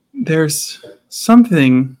there's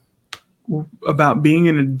something about being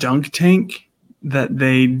in a dunk tank that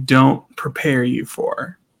they don't prepare you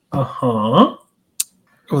for. Uh-huh.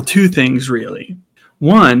 Well, two things really.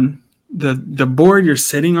 One, the board you're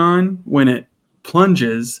sitting on, when it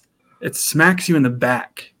plunges, it smacks you in the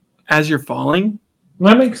back as you're falling.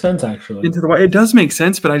 That makes sense, actually. Into the water. It does make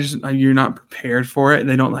sense, but you're not prepared for it.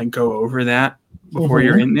 They don't like go over that before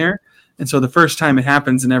you're in there. And so the first time it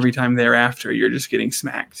happens and every time thereafter, you're just getting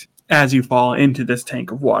smacked as you fall into this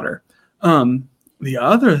tank of water. The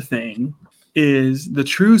other thing is the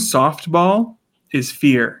true softball is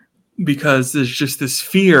fear, because there's just this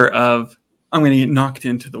fear of I'm going to get knocked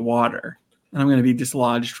into the water and I'm going to be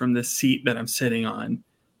dislodged from this seat that I'm sitting on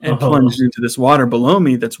and plunged into this water below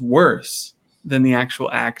me that's worse than the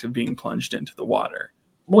actual act of being plunged into the water.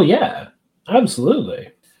 Well, yeah,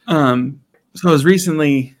 absolutely. So it was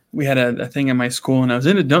recently, we had a thing in my school and I was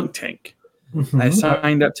in a dunk tank. I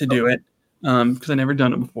signed up to do it because I never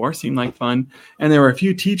done it before. Seemed like fun. And there were a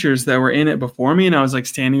few teachers that were in it before me, and I was like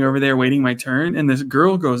standing over there waiting my turn. And this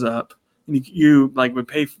girl goes up, and you like would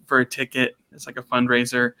pay for a ticket. It's like a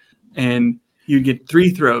fundraiser, and you'd get 3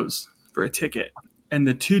 throws for a ticket. And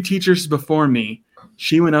the 2 teachers before me,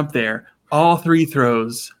 she went up there. All 3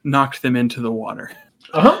 throws knocked them into the water.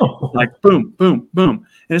 Oh, Like boom, boom, boom.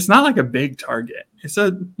 And it's not like a big target. It's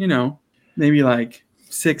a, maybe like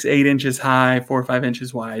 6-8 inches high, 4 or 5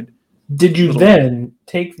 inches wide. Did you then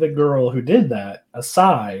take the girl who did that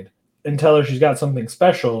aside and tell her she's got something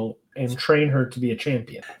special and train her to be a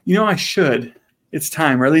champion? I should. It's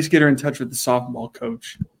time, or at least get her in touch with the softball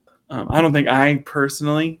coach. I don't think I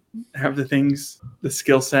personally have the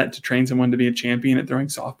skill set to train someone to be a champion at throwing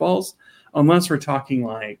softballs, unless we're talking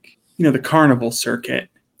like, the carnival circuit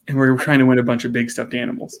and we're trying to win a bunch of big stuffed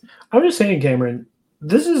animals. I'm just saying, Cameron,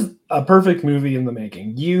 this is a perfect movie in the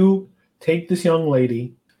making. You take this young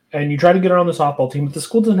lady and you try to get her on the softball team, but the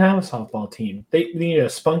school doesn't have a softball team. They need a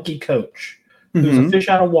spunky coach who's a fish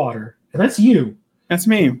out of water, and that's you. That's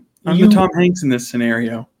me. I'm the Tom Hanks in this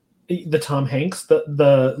scenario. The Tom Hanks,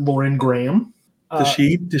 the Lauren Graham. Does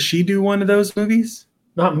she do one of those movies?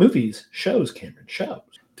 Not movies, shows, Cameron, shows.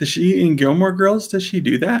 Does she in Gilmore Girls? Does she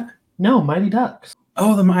do that? No, Mighty Ducks.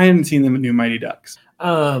 Oh, I hadn't seen them new Mighty Ducks.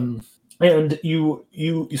 And you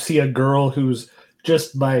see a girl who's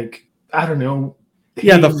just like, I don't know.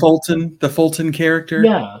 Yeah, the Fulton character.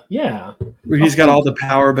 Yeah. Where he's got all the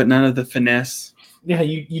power but none of the finesse. Yeah,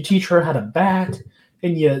 you teach her how to bat,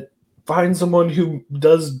 and you find someone who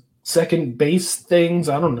does second base things.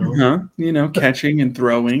 I don't know. Catching and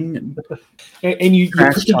throwing. And you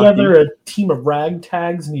put together a team of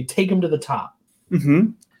ragtags and you take them to the top.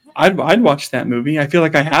 Mm-hmm. I'd watch that movie. I feel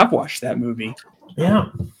like I have watched that movie. Yeah.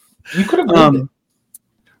 You could have done it.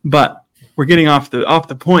 But we're getting off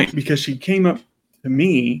the point because she came up to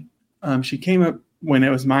me. She came up when it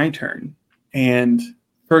was my turn, and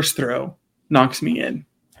first throw knocks me in,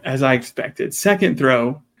 as I expected. Second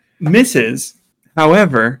throw misses.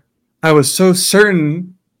 However, I was so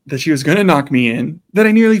certain that she was going to knock me in that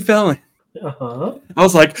I nearly fell in. I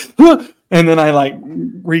was like, huh! And then I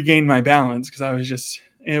regained my balance because I was just,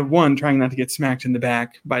 1, trying not to get smacked in the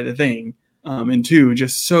back by the thing. And 2,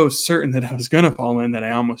 just so certain that I was going to fall in that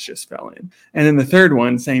I almost just fell in. And then the third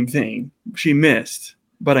one, same thing. She missed,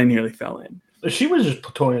 but I nearly fell in. She was just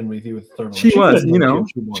toying with you with the third one. She was,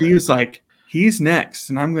 she was like, he's next.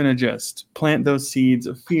 And I'm going to just plant those seeds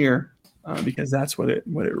of fear because that's what it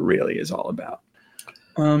really is all about.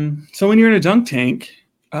 So when you're in a dunk tank,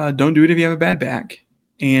 don't do it if you have a bad back.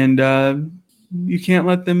 And you can't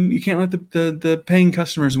let the paying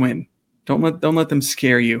customers win. Don't let them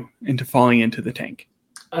scare you into falling into the tank.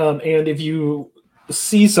 And if you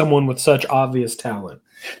see someone with such obvious talent,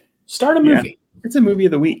 start a movie. Yeah. It's a movie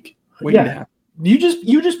of the week. Waiting to happen.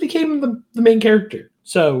 You just became the main character.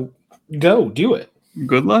 So go do it.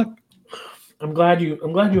 Good luck. I'm glad you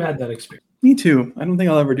had that experience. Me too. I don't think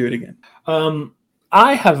I'll ever do it again.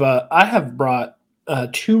 I have brought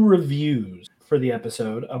 2 reviews for the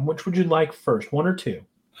episode. Which would you like first, 1 or 2?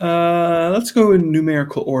 Let's go in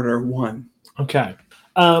numerical order. 1. Okay.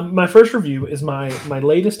 My first review is my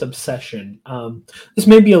latest obsession. This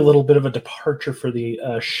may be a little bit of a departure for the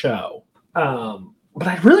show, but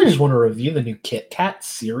I really just want to review the new Kit Kat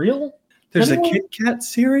cereal. There's a Kit Kat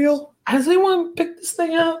cereal? Has anyone picked this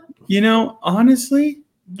thing up? Honestly,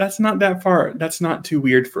 that's not that far. That's not too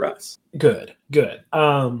weird for us. Good.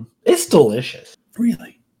 It's delicious.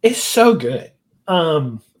 Really? It's so good.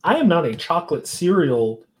 I am not a chocolate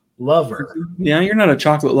cereal lover. Yeah, you're not a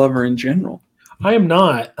chocolate lover in general. I am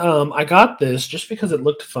not. I got this just because it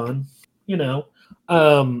looked fun,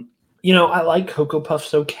 I like Cocoa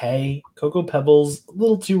Puffs okay. Cocoa Pebbles, a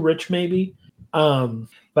little too rich maybe. But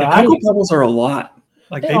Cocoa Pebbles are a lot.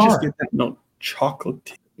 Like they just get that milk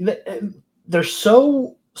chocolate. They're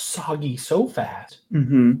so soggy so fast.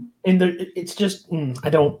 Mm-hmm. And it's just I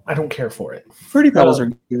don't care for it. Fruity Pebbles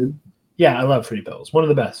are good. Yeah, I love Fruity Pebbles. One of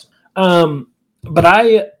the best. But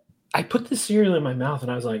I put this cereal in my mouth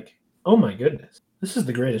and I was like, oh my goodness, this is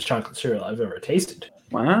the greatest chocolate cereal I've ever tasted.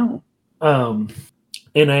 Wow. And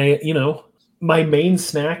my main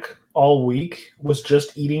snack all week was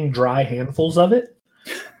just eating dry handfuls of it.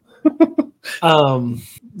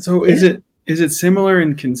 So is it similar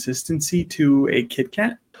in consistency to a Kit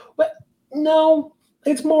Kat? Well, no,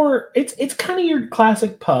 it's more. It's kind of your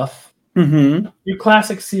classic puff, your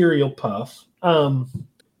classic cereal puff.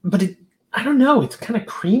 But I don't know. It's kind of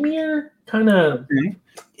creamier. Kind of. Okay.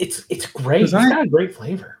 It's great. It's got a great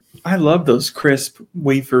flavor. I love those crisp,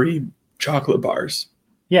 wafery chocolate bars.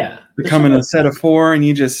 Yeah, they come in a set of 4, and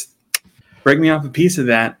you just break me off a piece of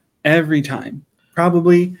that every time.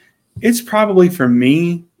 It's probably for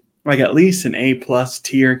me like at least an A+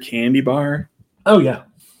 tier candy bar. Oh yeah,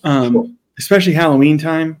 sure. Especially Halloween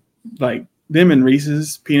time. Like them and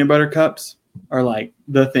Reese's peanut butter cups are like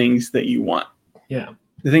the things that you want. Yeah,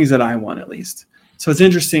 the things that I want at least. So it's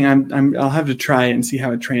interesting. I'll have to try it and see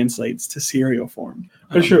how it translates to cereal form.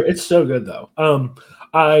 For sure, it's so good though.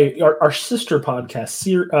 Our sister podcast,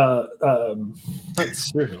 not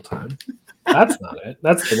Cereal Time. That's not it.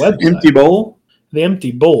 That's the website. Empty Bowl. The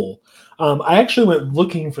Empty Bowl. I actually went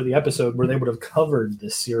looking for the episode where they would have covered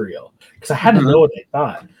this cereal because I had to know what they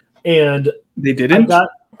thought, and they didn't.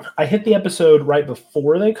 I hit the episode right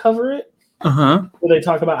before they cover it. Where they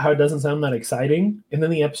talk about how it doesn't sound that exciting, and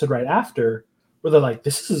then the episode right after where they're like,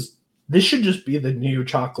 "This should just be the new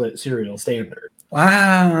chocolate cereal standard."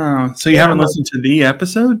 Wow! So you haven't listened to the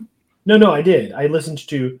episode? No, I did. I listened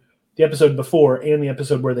to the episode before and the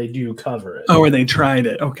episode where they do cover it. Oh, where they tried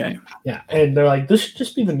it. Okay. Yeah, and they're like, "This should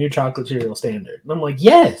just be the new chocolate cereal standard." And I'm like,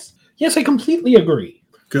 "Yes, I completely agree."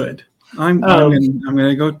 Good. I'm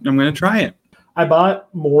gonna try it. I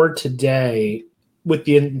bought more today with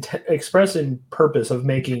the express purpose of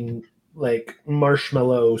making like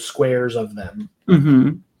marshmallow squares of them.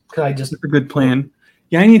 Because that's a good plan.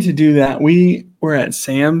 Yeah, I need to do that. We were at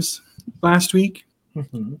Sam's last week,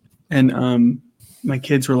 and my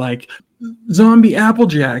kids were like, "Zombie Apple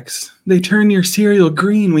Jacks! They turn your cereal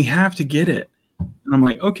green. We have to get it." And I'm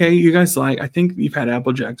like, "Okay, you guys I think you've had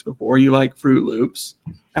Apple Jacks before. You like Fruit Loops.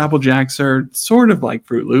 Apple Jacks are sort of like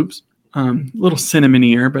Fruit Loops, a little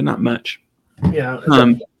cinnamonier, but not much." Yeah,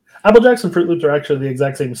 Apple Jacks and Fruit Loops are actually the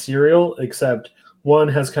exact same cereal, except one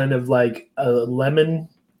has kind of like a lemon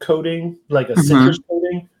coating, like a citrus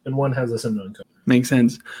coating, and one has a cinnamon coating. Makes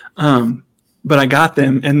sense. But I got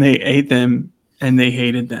them, and they ate them, and they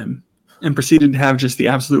hated them, and proceeded to have just the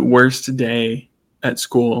absolute worst day at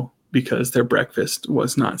school because their breakfast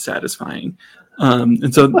was not satisfying.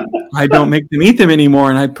 And so I don't make them eat them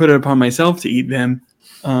anymore, and I put it upon myself to eat them.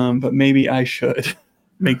 But maybe I should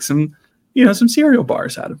make some cereal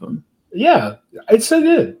bars out of them. Yeah, it's so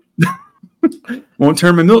good. Won't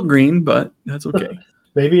turn my milk green, but that's okay.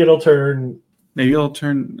 Maybe it'll turn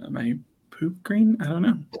my poop green. I don't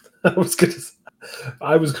know.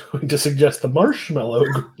 I was going to suggest the marshmallow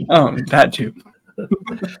green. Oh, that too.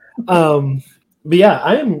 But yeah,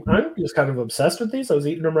 I'm just kind of obsessed with these. I was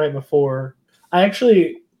eating them right before. I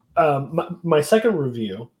actually my second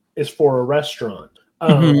review is for a restaurant.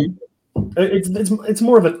 It's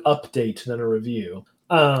more of an update than a review.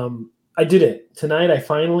 I did it tonight. I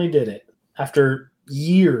finally did it after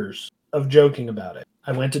years of joking about it.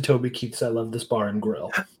 I went to Toby Keith's I Love This Bar and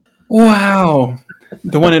Grill. Wow.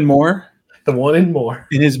 The one in Moore? The one in Moore.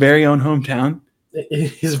 In his very own hometown?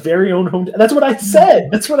 His very own hometown. That's what I said.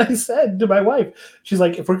 That's what I said to my wife. She's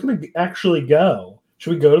like, if we're going to actually go,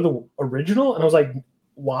 should we go to the original? And I was like,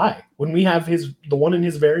 why? When we have the one in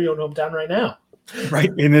his very own hometown right now. Right.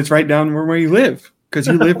 And it's right down where you live because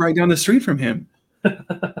you live right down the street from him.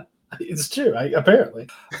 It's true. Apparently.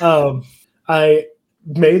 I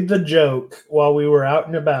made the joke while we were out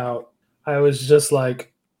and about. I was just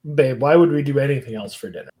like, babe, why would we do anything else for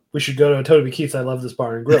dinner? We should go to a Toby Keith's I Love This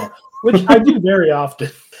Bar and Grill, which I do very often.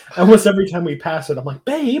 Almost every time we pass it, I'm like,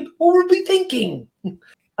 babe, what were we thinking?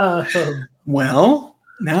 Well,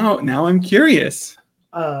 now I'm curious.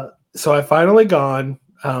 So I finally gone.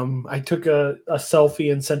 I took a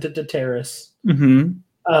selfie and sent it to Terrace. It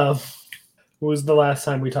was the last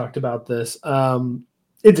time we talked about this.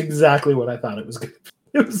 It's exactly what I thought it was going to be.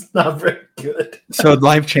 It was not very good. So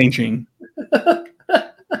life-changing.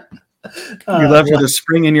 You left with a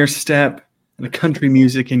spring in your step and a country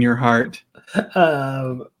music in your heart.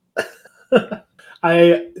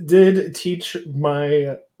 I did teach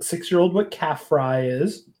my 6-year-old what calf fry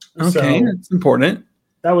is. Okay, So that's important.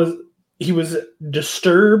 he was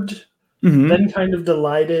disturbed, Mm-hmm. then kind of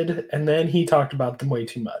delighted, and then he talked about them way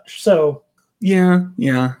too much. So Yeah.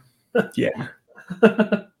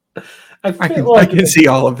 I I feel like can see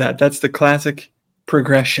all of that. That's the classic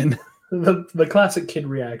progression. the classic kid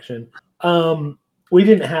reaction. We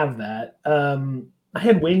didn't have that. I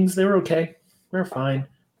had wings. They were okay. They were fine.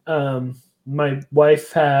 My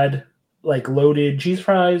wife had like loaded cheese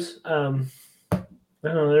fries. I don't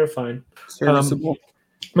know. They were fine. Serviceable.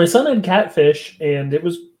 My son had catfish, and it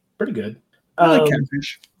was pretty good. I like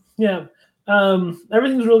catfish. Yeah.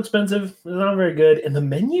 Everything's real expensive. It's not very good, and the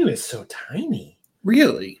menu is so tiny.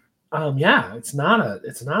 Really? Yeah, it's not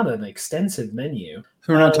an extensive menu.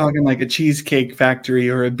 So we're not talking like a Cheesecake Factory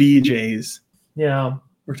or a BJ's. Yeah.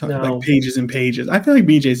 We're talking like pages and pages. I feel like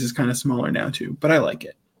BJ's is kind of smaller now too, but I like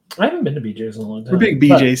it. I haven't been to BJ's in a long time. We're big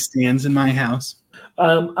BJ stands in my house.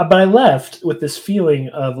 But I left with this feeling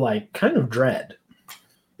of like kind of dread.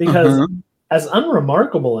 Because as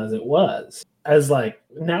unremarkable as it was, as like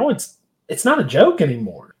now it's not a joke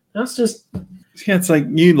anymore. Now it's just it's like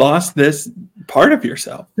you lost this part of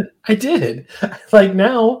yourself. I did. Like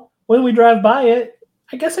now when we drive by it,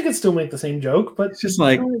 I guess I could still make the same joke, but it's just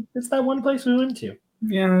like it's that one place we went to.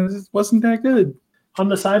 Yeah, it wasn't that good. On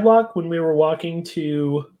the sidewalk when we were walking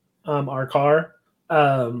to our car.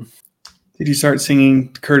 Did you start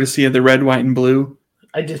singing courtesy of the red, white, and blue?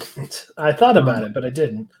 I didn't. I thought about it, but I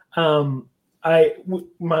didn't. My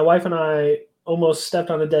wife and I almost stepped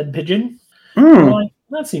on a dead pigeon. Like,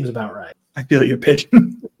 that seems about right. I feel you,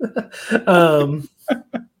 pigeon.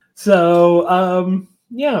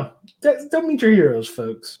 Yeah. Don't meet your heroes,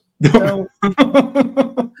 folks. Don't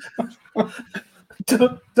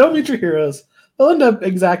meet your heroes. They'll end up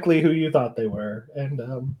exactly who you thought they were, and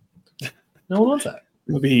no one wants that.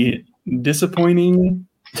 It'll be disappointing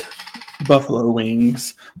buffalo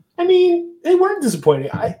wings. I mean, they weren't disappointing.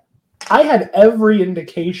 I had every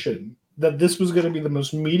indication that this was going to be the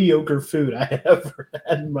most mediocre food I had ever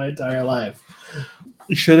had in my entire life.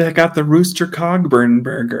 You should have got the Rooster Cogburn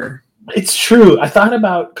burger. It's true. I thought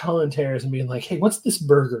about calling Terrace and being like, hey, what's this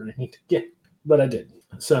burger I need to get? But I didn't.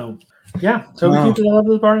 So, yeah. So we keep it all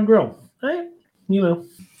over the bar and grill. You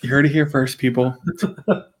heard it here first, people.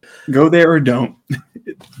 Go there or don't.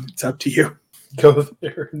 It's up to you. Go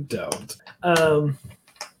there and don't.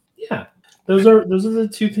 Yeah. Those are the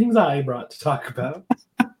two things I brought to talk about.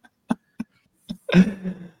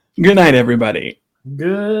 Good night, everybody.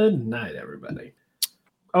 Good night, everybody.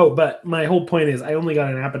 Oh, but my whole point is I only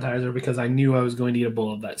got an appetizer because I knew I was going to eat a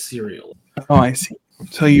bowl of that cereal. Oh, I see.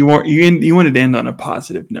 So you wanted to end on a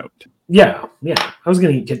positive note. Yeah. I was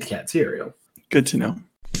going to eat Kit Kat cereal. Good to know.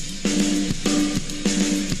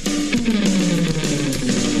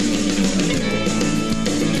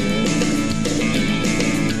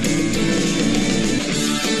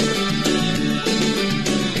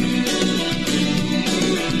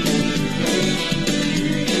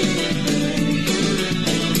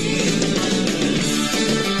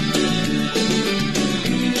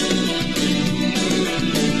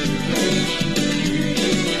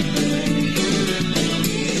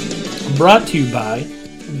 Brought to you by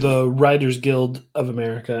the Writers Guild of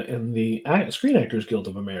America and the Screen Actors Guild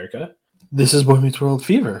of America. This is Boy Meets World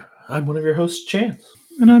Fever. I'm one of your hosts, Chance.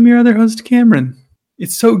 And I'm your other host, Cameron.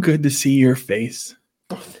 It's so good to see your face.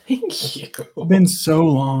 Oh, thank you. It's been so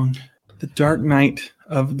long. The dark night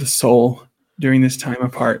of the soul during this time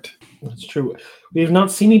apart. That's true. We have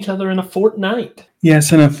not seen each other in a fortnight.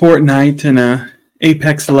 Yes, in a fortnight, in a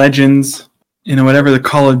Apex Legends, in whatever the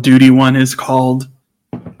Call of Duty one is called.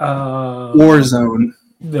 Warzone.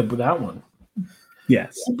 That one.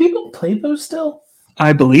 Yes. Do people play those still?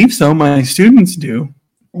 I believe so. My students do.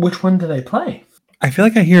 Which one do they play? I feel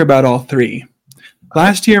like I hear about all three.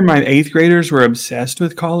 Last year, my 8th graders were obsessed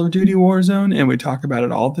with Call of Duty Warzone and would talk about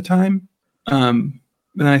it all the time.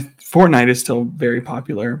 Fortnite is still very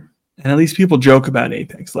popular. And at least people joke about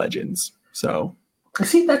Apex Legends. So,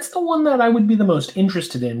 see, that's the one that I would be the most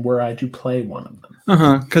interested in were I to play one of them.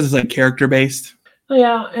 Because it's like character-based.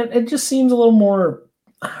 Yeah, and it just seems a little more,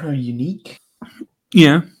 I don't know, unique.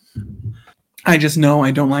 Yeah. I just know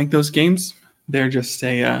I don't like those games. They're just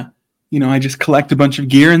I just collect a bunch of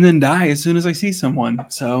gear and then die as soon as I see someone.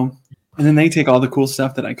 So, and then they take all the cool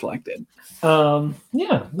stuff that I collected.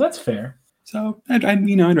 Yeah, that's fair. So, I'd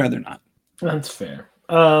rather not. That's fair.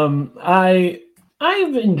 I've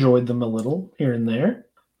enjoyed them a little here and there,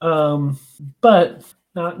 but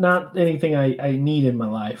not anything I need in my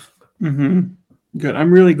life. Mm-hmm. Good.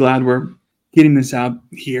 I'm really glad we're getting this out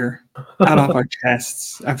off our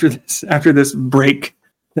chests after this break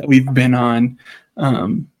that we've been on.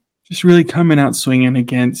 Just really coming out swinging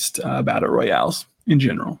against battle royales in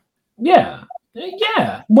general. Yeah.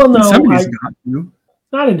 Well, no, Somebody's got to.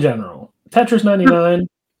 Not in general. Tetris 99.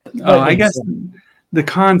 I guess the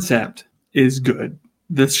concept is good.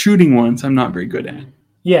 The shooting ones, I'm not very good at.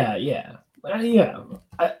 Yeah.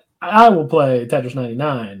 I will play Tetris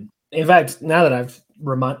 99. In fact, now that I've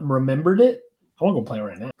remembered it, I want to go play it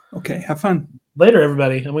right now. Okay, have fun. Later,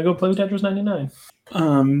 everybody. I'm going to go play Tetris 99.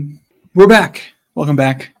 We're back. Welcome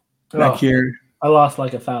back. Back here. I lost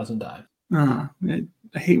like 1,000 dives.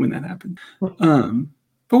 I hate when that happens.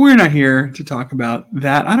 But we're not here to talk about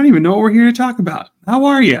that. I don't even know what we're here to talk about. How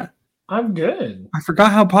are you? I'm good. I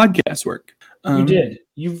forgot how podcasts work. You did.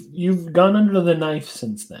 You've gone under the knife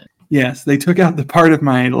since then. Yes, they took out the part of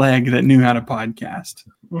my leg that knew how to podcast.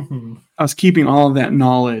 Mm-hmm. I was keeping all of that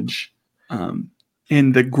knowledge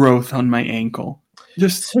in the growth on my ankle.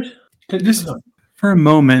 Just for a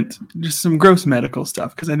moment, just some gross medical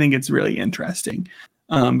stuff because I think it's really interesting.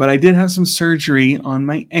 But I did have some surgery on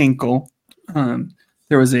my ankle.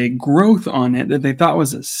 There was a growth on it that they thought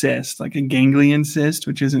was a cyst, like a ganglion cyst,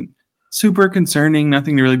 which isn't super concerning,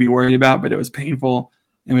 nothing to really be worried about, but it was painful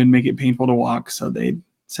and would make it painful to walk. So they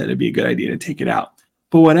said it'd be a good idea to take it out.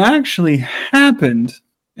 But what actually happened,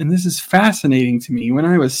 and this is fascinating to me, when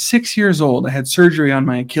I was 6 years old, I had surgery on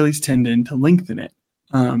my Achilles tendon to lengthen it.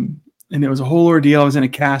 And it was a whole ordeal. I was in a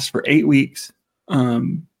cast for 8 weeks.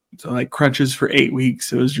 So like crutches for 8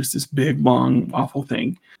 weeks. It was just this big, long, awful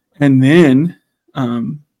thing. And then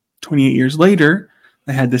 28 years later,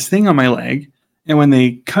 I had this thing on my leg. And when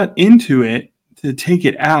they cut into it to take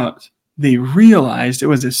it out, they realized it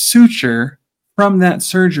was a suture from that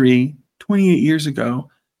surgery 28 years ago,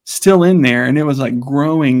 still in there. And it was like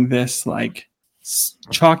growing this like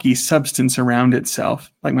chalky substance around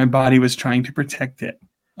itself. Like my body was trying to protect it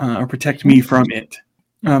or protect me from it.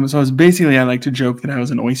 So I was basically, I like to joke that I was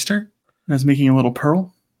an oyster and I was making a little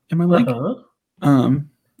pearl in my leg. And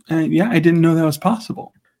yeah, I didn't know that was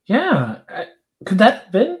possible. Yeah. Could that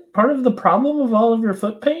have been part of the problem of all of your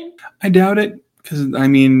foot pain? I doubt it because, I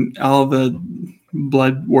mean, all the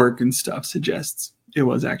blood work and stuff suggests it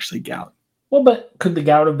was actually gout. Well, but could the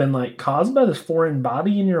gout have been like caused by this foreign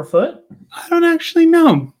body in your foot? I don't actually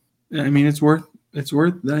know. I mean, it's worth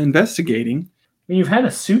investigating. I mean, you've had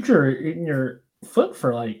a suture in your foot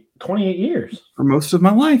for like 28 years. For most of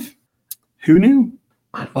my life. Who knew?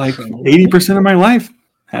 Like 80% of my life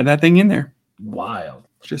had that thing in there. Wild.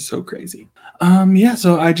 Just so crazy. Yeah,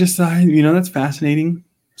 so I just thought, that's fascinating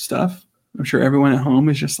stuff. I'm sure everyone at home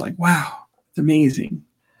is just like, wow, it's amazing.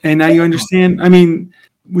 And now you understand. I mean,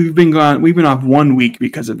 we've been off 1 week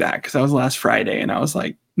because of that, because that was last Friday and I was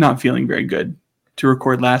like not feeling very good to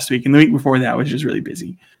record last week. And the week before that was just really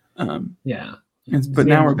busy. Yeah. But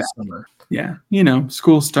now we're back. Summer. Yeah.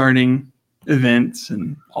 School starting, events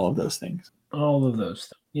and all of those things. All of those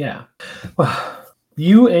things. Yeah. Well,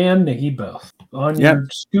 you and Nikki both on your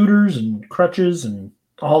scooters and crutches and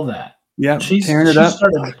all that. Yeah, she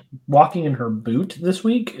started walking in her boot this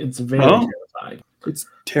week. It's very terrifying. It's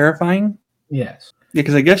terrifying? Yes. Yeah,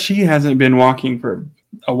 because I guess she hasn't been walking for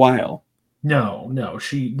a while. No.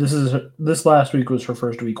 This last week was her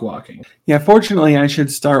first week walking. Yeah, fortunately, I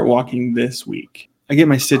should start walking this week. I get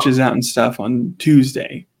my stitches out and stuff on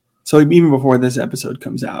Tuesday. So even before this episode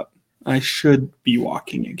comes out, I should be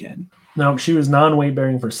walking again. No, she was non-weight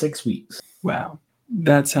bearing for 6 weeks. Wow.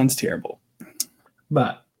 That sounds terrible.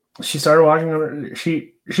 But she started walking.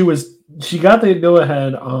 She got the go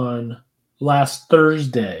ahead on last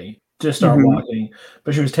Thursday to start walking,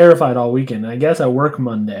 but she was terrified all weekend. I guess at work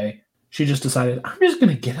Monday, she just decided, I'm just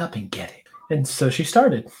going to get up and get it. And so she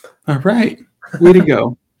started. All right. Way to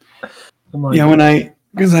go.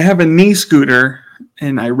 Because I have a knee scooter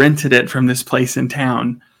and I rented it from this place in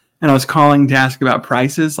town. And I was calling to ask about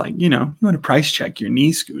prices. Like, you want to price check your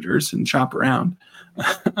knee scooters and shop around.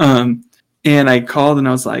 And I called and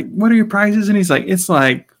I was like, what are your prices? And he's like, it's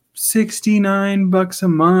like $69 a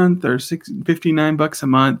month or $59 a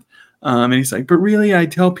month. And he's like, but really, I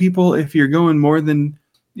tell people if you're going more than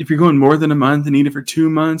a month and need it for 2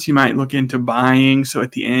 months, you might look into buying. So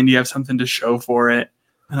at the end, you have something to show for it.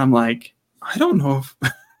 And I'm like, I don't know if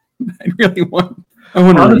I really want to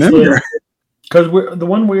remember. Because the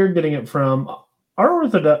one we're getting it from, our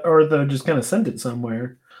ortho just kind of sent it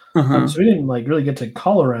somewhere. So we didn't really get to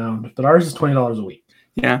call around, but ours is $20 a week.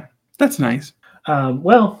 Yeah, that's nice.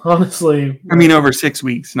 Well, honestly, I mean, over 6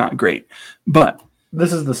 weeks, not great, but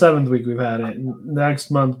this is the 7th week we've had it. And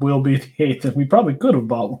next month will be the 8th, and we probably could have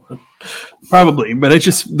bought one. Probably, but it's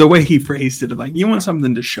just the way he phrased it. Like, you want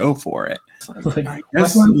something to show for it. Like, I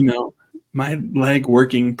guess, my leg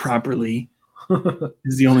working properly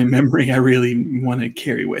is the only memory I really want to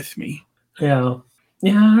carry with me. Yeah.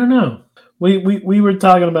 Yeah, I don't know. We were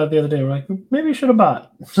talking about it the other day. We're like, maybe we should have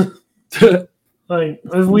bought. Like,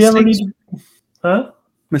 if we ever need to... Huh?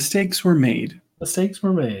 Mistakes were made. Mistakes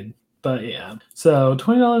were made. But yeah. So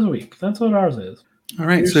 $20 a week. That's what ours is. All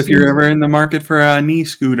right. So if you're ever in the market for a knee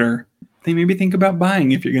scooter, then maybe think about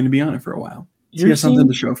buying if you're going to be on it for a while. So you have something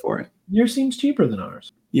to show for it. Yours seems cheaper than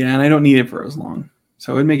ours. Yeah, and I don't need it for as long.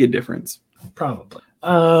 So it would make a difference. Probably.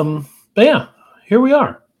 But yeah, here we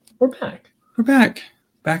are. We're back. We're back.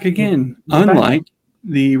 Back again. Unlike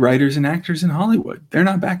the writers and actors in Hollywood. They're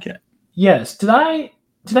not back yet. Yes. Did I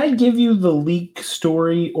give you the leak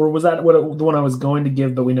story, or was that the one I was going to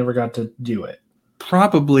give, but we never got to do it?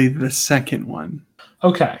 Probably the second one.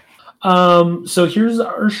 Okay. So here's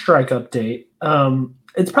our strike update.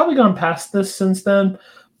 It's probably gone past this since then,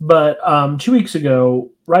 but 2 weeks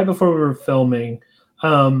ago, right before we were filming,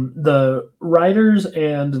 the writers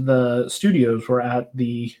and the studios were at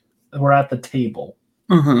the table.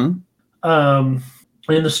 Mm-hmm.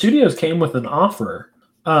 And the studios came with an offer.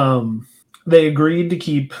 They agreed to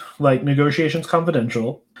keep like negotiations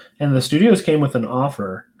confidential, and the studios came with an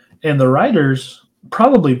offer, and the writers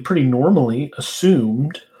probably pretty normally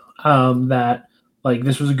assumed that like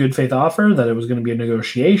this was a good faith offer, that it was going to be a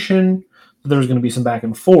negotiation, that there was going to be some back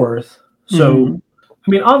and forth. So, I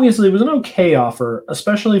mean, obviously it was an okay offer,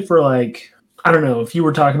 especially for like, I don't know, if you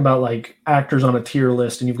were talking about like actors on a tier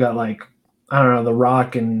list and you've got like, I don't know, The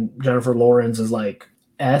Rock and Jennifer Lawrence is like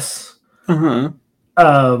S.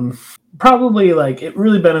 Probably like it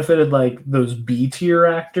really benefited like those B tier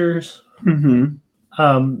actors.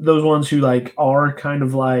 Those ones who like are kind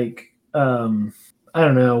of like, I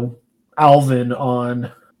don't know, Alvin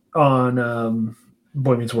on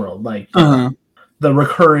Boy Meets World, like the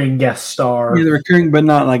recurring guest star. Yeah, the recurring, but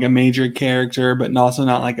not like a major character, but also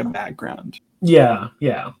not like a background. Yeah.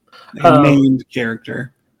 Like a named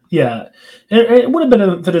character. Yeah, it would have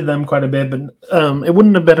benefited them quite a bit, but it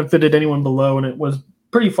wouldn't have benefited anyone below, and it was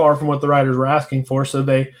pretty far from what the writers were asking for, so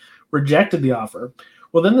they rejected the offer.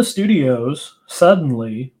 Well, then the studios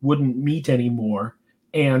suddenly wouldn't meet anymore,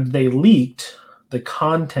 and they leaked the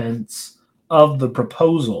contents of the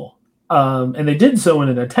proposal. And they did so in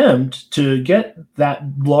an attempt to get that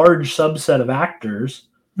large subset of actors.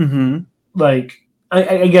 Like,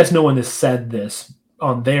 I guess no one has said this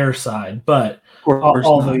on their side, but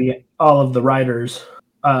all of the writers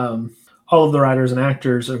and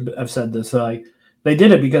actors have said this. So, like, they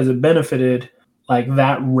did it because it benefited like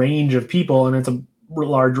that range of people, and it's a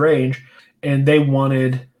large range, and they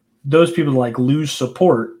wanted those people to like lose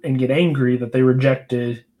support and get angry that they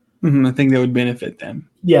rejected. I think that would benefit them.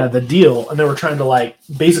 Yeah, the deal, and they were trying to like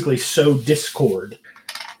basically sow discord.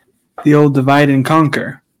 The old divide and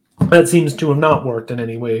conquer. That seems to have not worked in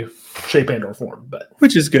any way, shape, and or form, but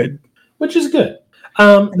which is good. This is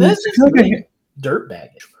like dirt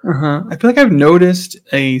baggage. I feel like I've noticed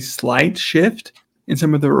a slight shift in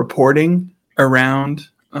some of the reporting around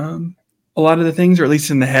a lot of the things, or at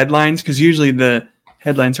least in the headlines, because usually the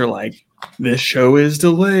headlines are like, "This show is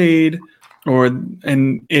delayed,"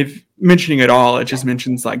 and if mentioning at all, it just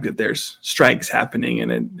mentions like that there's strikes happening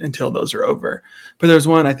until those are over. But there's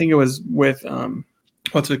one, I think it was with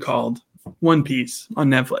what's it called? One Piece on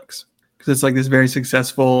Netflix, because it's like this very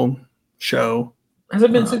successful show. Has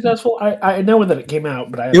it been successful? I know that it came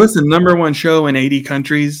out, but it was the #1 show in 80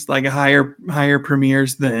 countries, like a higher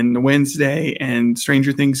premieres than Wednesday and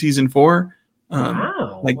Stranger Things season 4.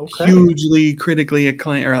 Wow! Like hugely critically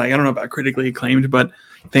acclaimed, or like I don't know about critically acclaimed, but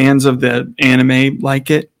fans of the anime like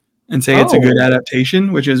it and say it's a good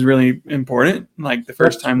adaptation, which is really important. Like the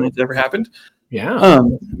first time that's ever happened. Yeah.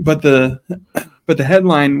 But the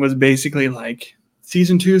headline was basically like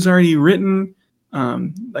season 2 is already written,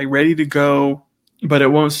 like ready to go, but it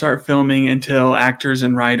won't start filming until actors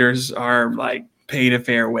and writers are like paid a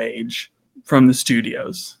fair wage from the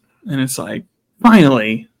studios. And it's like,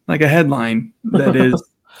 finally, like a headline that is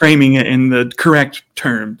framing it in the correct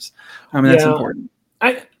terms. I mean, that's important.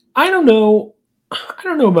 I don't know. I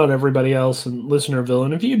don't know about everybody else and listener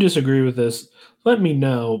villain. If you disagree with this, let me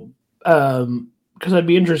know. Because I'd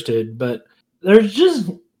be interested, but there's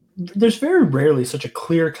very rarely such a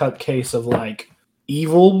clear-cut case of like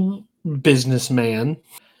evil businessman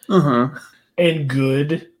and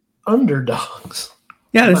good underdogs.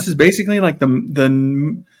 Yeah, this is basically like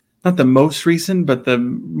the not the most recent, but the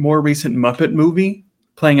more recent Muppet movie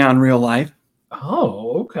playing out in real life.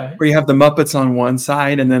 Oh, Okay. where you have the Muppets on one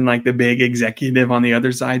side and then like the big executive on the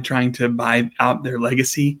other side trying to buy out their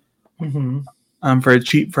legacy for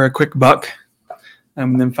a quick buck,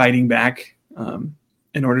 and then fighting back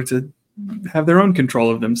in order to have their own control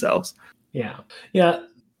of themselves. Yeah. Yeah.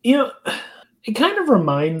 You know, it kind of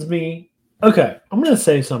reminds me. Okay, I'm going to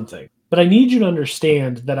say something, but I need you to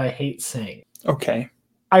understand that I hate saying it. Okay.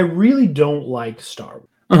 I really don't like Star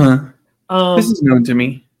Uh-huh. Wars. This is known to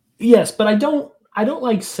me. Yes, but I don't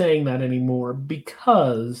like saying that anymore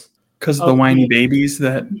because of the whiny babies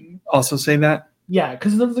that also say that. Yeah,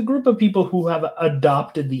 because of the group of people who have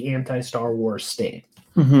adopted the anti-Star Wars stand.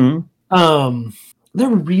 They're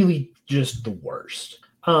really just the worst.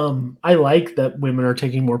 I like that women are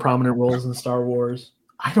taking more prominent roles in Star Wars.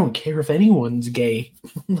 I don't care if anyone's gay.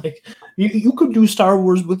 Like you could do Star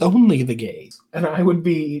Wars with only the gays, and I would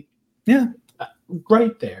be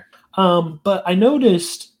right there. But I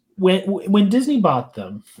noticed when Disney bought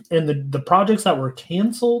them, and the projects that were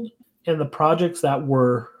canceled and the projects that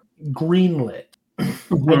were greenlit, I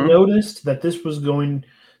noticed that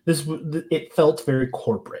it felt very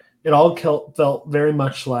corporate. It all felt very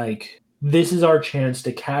much like this is our chance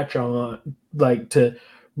to catch on, like to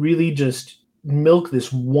really just milk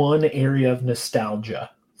this one area of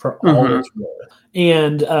nostalgia for all it's worth.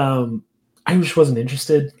 And I just wasn't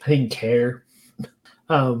interested. I didn't care.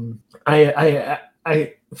 I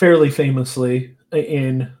fairly famously,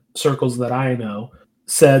 in circles that I know,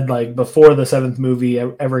 said like before the 7th movie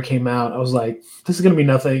ever came out, I was like, this is gonna be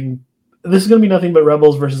nothing but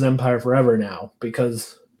Rebels versus Empire forever now,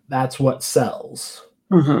 because that's what sells.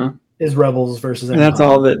 Is Rebels versus Empire. And that's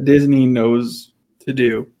all that Disney knows to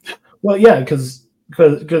do. Well, yeah, because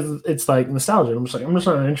it's like nostalgia. I'm just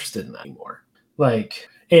not interested in that anymore. Like,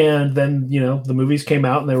 and then the movies came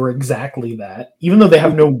out and they were exactly that, even though they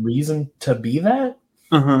have no reason to be that.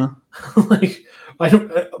 Like, I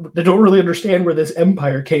don't really understand where this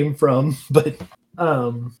Empire came from, but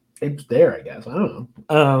it's there, I guess. I don't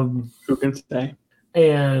know. Who can say?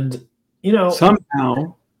 And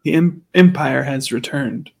somehow the Empire has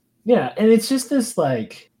returned. Yeah, and it's just this,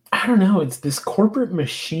 like, I don't know, it's this corporate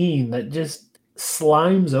machine that just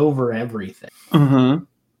slimes over everything. And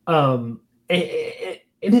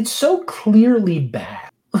it's so clearly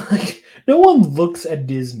bad. Like, no one looks at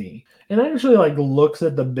Disney and actually like looks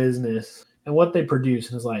at the business and what they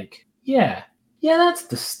produce and is like, yeah, that's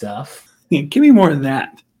the stuff. Yeah, give me more of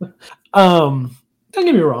that. Don't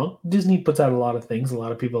get me wrong, Disney puts out a lot of things a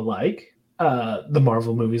lot of people like. The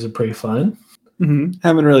Marvel movies are pretty fun.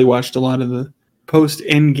 Haven't really watched a lot of the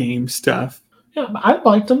post-Endgame stuff. Yeah, I've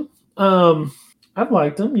liked them. I've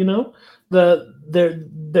liked them.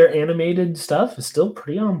 Their animated stuff is still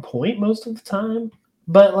pretty on point most of the time,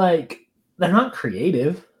 but like they're not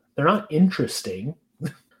creative. They're not interesting.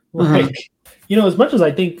 Like as much as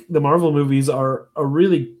I think the Marvel movies are a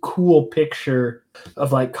really cool picture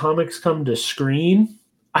of like comics come to screen,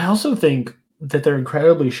 I also think that they're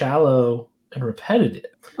incredibly shallow and repetitive.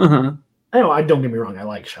 I don't get me wrong, I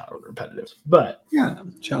like shallow and repetitive, but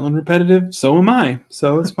shallow and repetitive, so am I,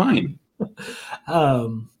 so it's fine.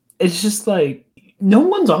 It's just like no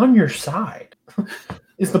one's on your side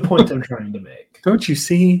is the point I'm trying to make. Don't you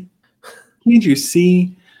see? Can't you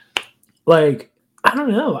see? Like, I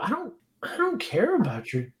don't know. I don't care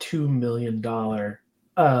about your $2 million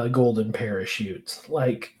golden parachutes.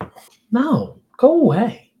 Like, no, go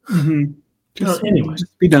away. Anyway,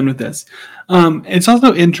 just be done with this. It's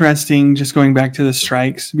also interesting, just going back to the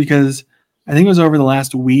strikes, because I think it was over the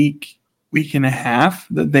last week and a half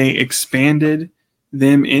that they expanded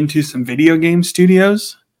them into some video game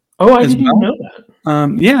studios. Oh, I didn't know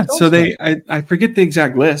that. So I forget the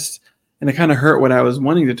exact list, and it kind of hurt what I was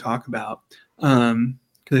wanting to talk about.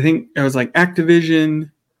 Because I think it was like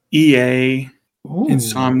Activision, EA,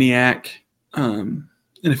 Insomniac, and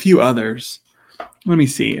a few others. Let me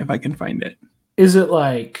see if I can find it. Is it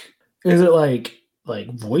like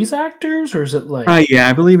voice actors, or is it like? Yeah,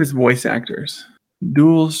 I believe it's voice actors.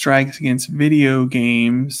 Dual strikes against video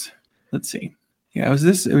games. Let's see. Yeah, it was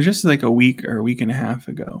just like a week or a week and a half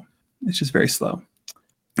ago. It's just very slow.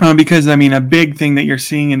 Because I mean, a big thing that you're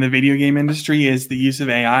seeing in the video game industry is the use of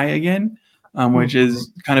AI again, which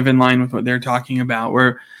is kind of in line with what they're talking about.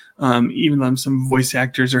 Where even some voice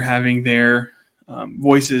actors are having their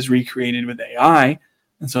voices recreated with AI,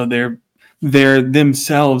 and so they're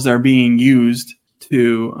themselves are being used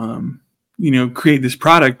to create this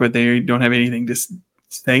product, but they don't have anything to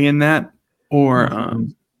say in that, or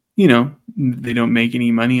they don't make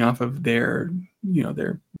any money off of their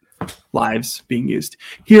lives being used.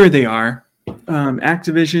 Here they are.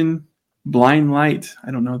 Activision, Blind Light,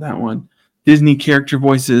 I don't know that one. Disney character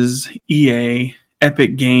voices, EA,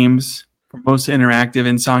 Epic Games, Formosa Interactive,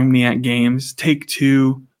 Insomniac Games,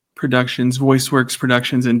 Take-Two Productions, VoiceWorks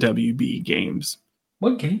Productions, and WB Games.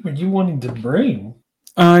 What game are you wanting to bring?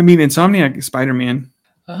 Insomniac Spider-Man.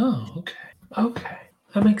 Oh, okay. Okay.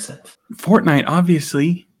 That makes sense. Fortnite,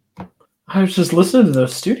 obviously. I was just listening to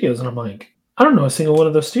those studios and I'm like, I don't know a single one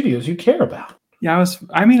of those studios you care about. Yeah,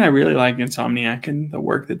 I really like Insomniac and the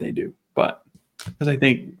work that they do, but because I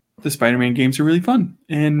think the Spider-Man games are really fun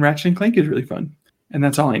and Ratchet and Clank is really fun, and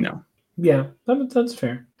that's all I know. Yeah, that's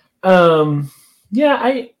fair. Good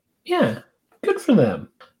for them.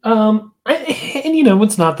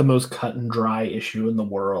 It's not the most cut and dry issue in the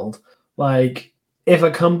world. Like, if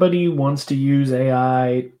a company wants to use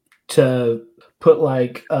AI to put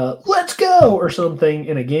like "let's go" or something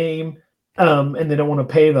in a game, and they don't want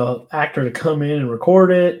to pay the actor to come in and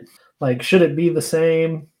record it, like, should it be the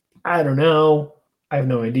same? I don't know. I have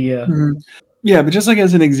no idea. Mm-hmm. Yeah, but just like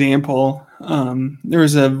as an example, there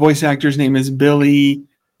was a voice actor's name is Billy,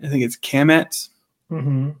 I think it's Kamet.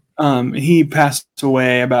 Mm-hmm. He passed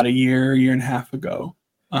away about a year and a half ago.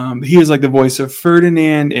 He was like the voice of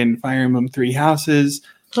Ferdinand in Fire Emblem Three Houses.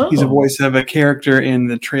 Oh. He's a voice of a character in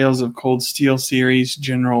the Trails of Cold Steel series,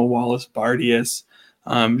 General Wallace Bardius.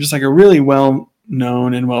 Just like a really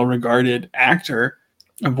well-known and well-regarded actor,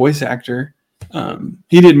 a voice actor.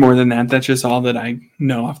 He did more than that. That's just all that I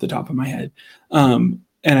know off the top of my head. And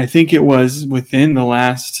I think it was within the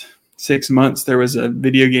last 6 months, there was a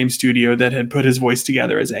video game studio that had put his voice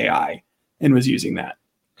together as AI and was using that.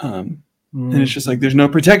 And it's just like, there's no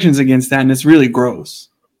protections against that. And it's really gross.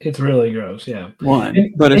 It's really gross. Yeah.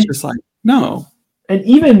 It's just like, no. And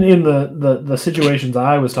even in the situations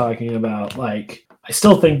I was talking about, like, I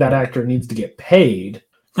still think that actor needs to get paid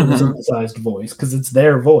for the synthesized voice because it's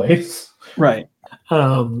their voice. Right.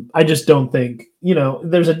 I just don't think,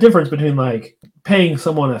 there's a difference between like paying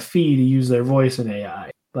someone a fee to use their voice in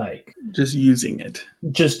AI, like just using it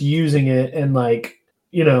and like,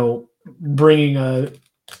 bringing a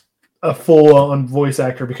full on voice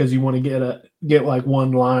actor because you want to get like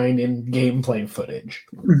one line in gameplay footage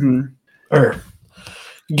or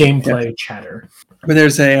gameplay chatter. But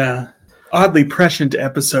there's a oddly prescient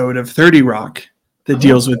episode of 30 Rock that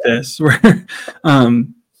deals with this where,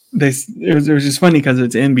 it was just funny because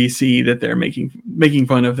it's NBC that they're making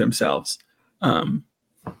fun of themselves.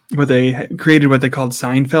 But they created what they called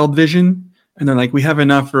Seinfeld vision, and they're like, we have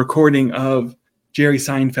enough recording of Jerry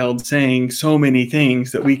Seinfeld saying so many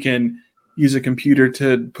things that we can use a computer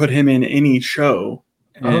to put him in any show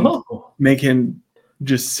and make him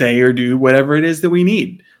just say or do whatever it is that we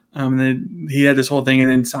need. And then he had this whole thing,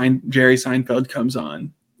 and then Jerry Seinfeld comes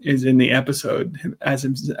on, is in the episode as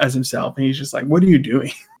himself, and he's just like, what are you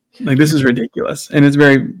doing? Like, this is ridiculous. And it's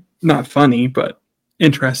very not funny, but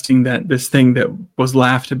interesting that this thing that was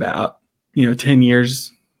laughed about, 10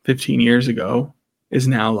 years, 15 years ago is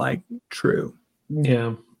now like true.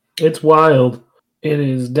 Yeah. It's wild. It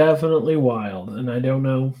is definitely wild. And I don't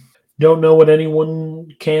know what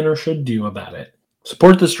anyone can or should do about it.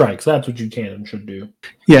 Support the strikes. That's what you can and should do.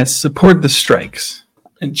 Yes. Support the strikes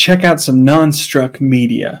and check out some non-struck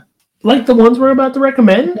media. Like the ones we're about to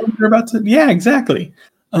recommend? Yeah, exactly.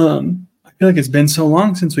 I feel like it's been so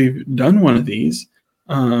long since we've done one of these.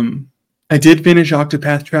 I did finish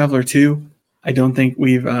Octopath Traveler 2. I don't think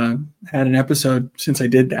we've had an episode since I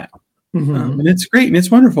did that. And it's great and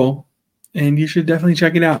it's wonderful. And you should definitely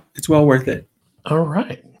check it out. It's well worth it. All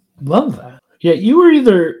right. Love that. Yeah, you were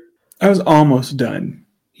either... I was almost done.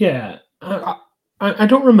 Yeah. I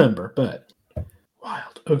don't remember, but...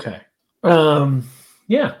 Wild. Okay.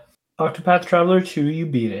 Yeah. Octopath Traveler 2, you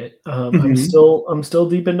beat it. I'm still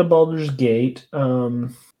deep into Baldur's Gate.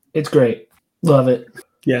 It's great. Love it.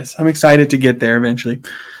 Yes, I'm excited to get there eventually.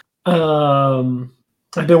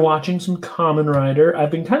 I've been watching some Kamen Rider.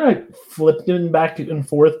 I've been kind of flipping back and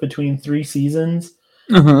forth between 3 seasons.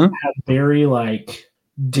 Have very like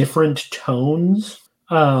different tones.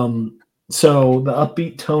 So the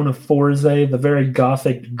upbeat tone of Forze, the very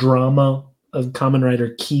gothic drama of Kamen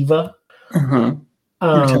Rider Kiva. You're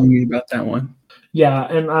telling me about that one. Yeah,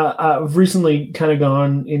 and I've recently kind of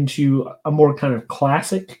gone into a more kind of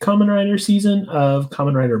classic Kamen Rider season of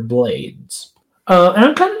Kamen Rider Blades. And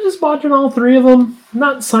I'm kind of just watching all 3 of them,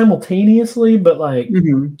 not simultaneously, but like...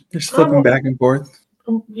 Just flipping back and forth.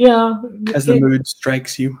 Yeah. As the mood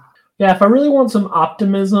strikes you. Yeah, if I really want some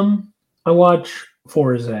optimism, I watch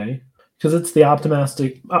Forze, because it's the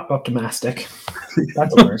optimistic.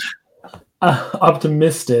 That's a word.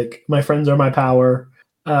 Optimistic. My friends are my power.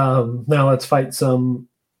 Now let's fight some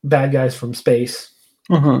bad guys from space.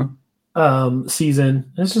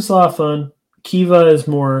 Season. It's just a lot of fun. Kiva is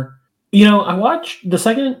more... I watched the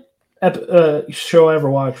second show I ever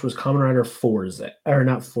watched was Kamen Rider Forza, or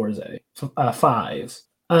not Forza, 5.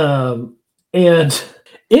 And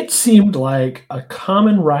it seemed like a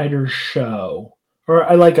Kamen Rider show,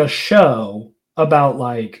 or like a show about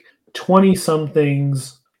like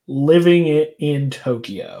 20-somethings living in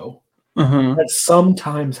Tokyo that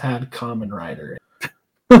sometimes had Kamen Rider.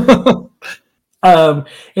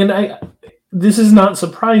 And this is not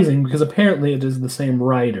surprising because apparently it is the same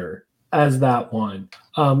writer as that one.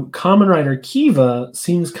 Kamen Rider Kiva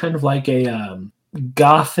seems kind of like a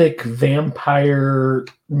gothic vampire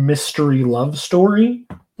mystery love story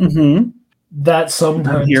that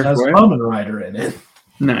sometimes has Kamen Rider in it.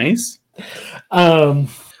 Nice.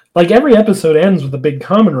 Like every episode ends with a big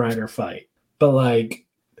Kamen Rider fight, but like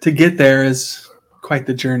to get there is quite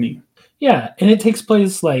the journey. Yeah, and it takes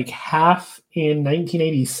place like half in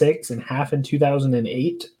 1986 and half in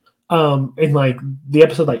 2008. And like the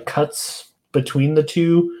episode like cuts between the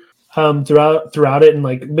two throughout it, and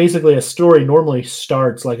like basically a story normally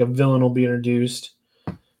starts like a villain will be introduced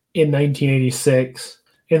in 1986,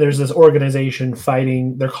 and there's this organization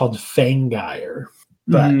fighting. They're called Fangire,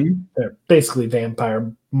 but they're basically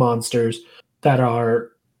vampire monsters that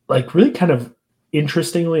are like really kind of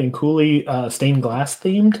interestingly and coolly stained glass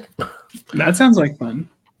themed. That sounds like fun.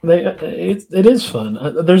 It is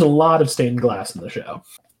fun. There's a lot of stained glass in the show.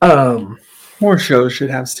 More shows should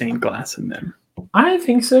have stained glass in them. I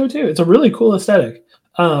think so too. It's a really cool aesthetic.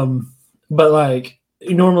 But like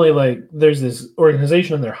normally, like there's this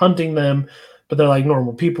organization and they're hunting them, but they're like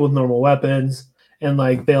normal people with normal weapons, and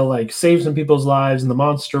like they'll like save some people's lives, and the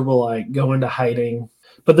monster will like go into hiding.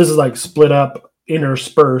 But this is like split up,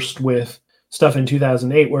 interspersed with stuff in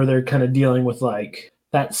 2008 where they're kind of dealing with like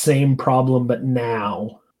that same problem, but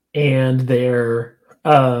now. And they're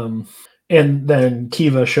and then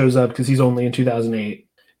Kiva shows up because he's only in 2008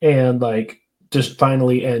 and like just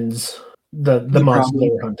finally ends the monster they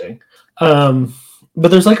were hunting. But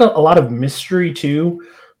there's like a lot of mystery too.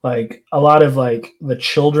 Like a lot of like the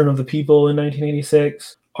children of the people in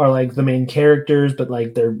 1986 are like the main characters, but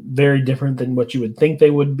like they're very different than what you would think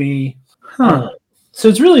they would be. So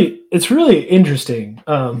it's really interesting.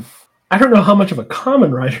 I don't know how much of a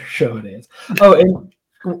Kamen Rider show it is. Oh, and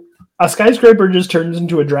a skyscraper just turns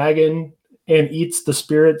into a dragon and eats the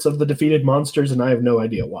spirits of the defeated monsters, and I have no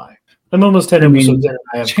idea why. I'm almost 10 episodes in.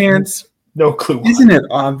 I have no clue why. Isn't it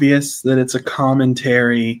obvious that it's a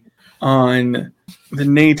commentary on the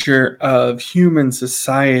nature of human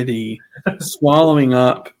society swallowing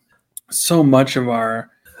up so much of our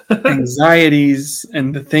anxieties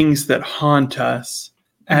and the things that haunt us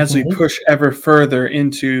as we push ever further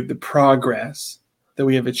into the progress that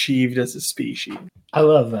we have achieved as a species? I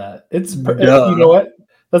love that. It's you know what?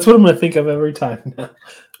 That's what I'm going to think of every time now.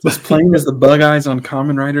 As plain as the bug eyes on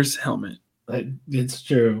Kamen Rider's helmet. It's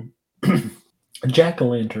true.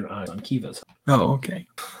 Jack-o'-lantern eyes on Kiva's. Oh, okay.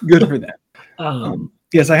 Good for that.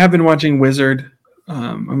 Yes, I have been watching Wizard.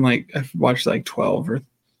 I've watched like 12 or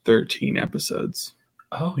 13 episodes.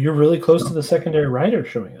 Oh, you're really close to the secondary writer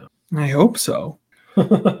showing up. I hope so.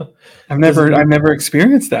 I've never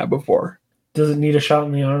experienced that before. Does it need a shot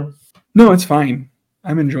in the arm? No, it's fine.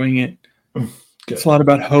 I'm enjoying it. Good. It's a lot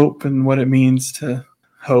about hope and what it means to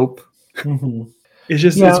hope. It's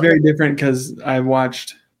just it's very different because I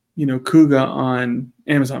watched Kuga on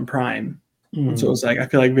Amazon Prime, so it was like I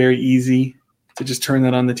feel like very easy to just turn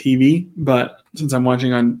that on the TV. But since I'm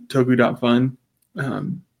watching on Toku.fun,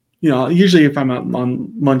 usually if I'm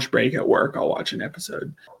on lunch break at work, I'll watch an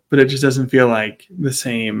episode, but it just doesn't feel like the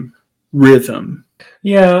same rhythm.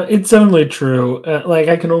 Yeah, it's certainly true. Like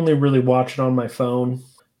I can only really watch it on my phone,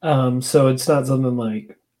 so it's not something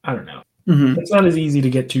like I don't know. It's not as easy to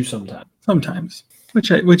get to sometimes. Sometimes,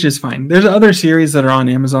 which is fine. There's other series that are on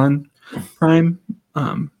Amazon Prime.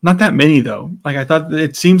 Not that many though. Like I thought,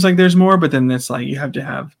 it seems like there's more, but then it's like you have to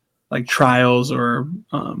have like trials or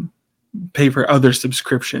pay for other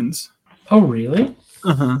subscriptions. Oh, really?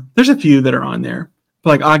 There's a few that are on there,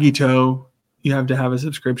 but like Agito, you have to have a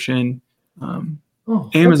subscription.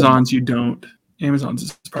 Amazon's you don't. Amazon's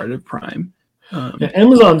is part of Prime.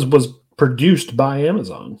 Amazon's was produced by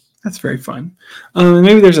Amazon. That's very fun.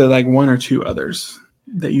 Maybe there's like one or two others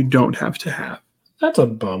that you don't have to have. That's a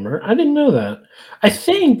bummer. I didn't know that. I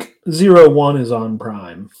think 01 is on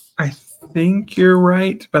Prime. I think you're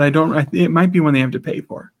right, but I don't. It might be one they have to pay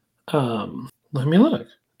for. Let me look.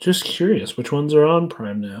 Just curious, which ones are on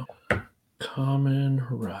Prime now? Kamen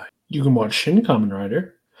Rider. You can watch Shin Kamen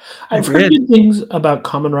Rider. I've heard good things about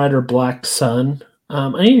Kamen Rider Black Sun.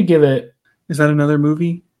 I need to give it. Is that another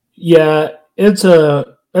movie? Yeah, it's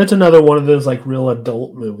another one of those like real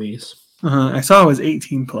adult movies. I saw it was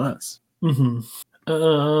 18 plus.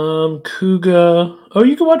 Kuga. Oh,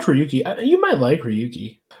 you can watch Ryuki. You might like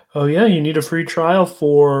Ryuki. Oh yeah, you need a free trial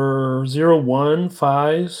for 01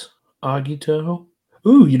 Fies Agito.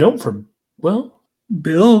 Ooh, you don't for well.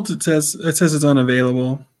 Build, it says it's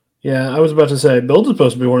unavailable. Yeah, I was about to say Build is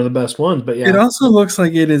supposed to be one of the best ones, but yeah. It also looks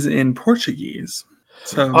like it is in Portuguese.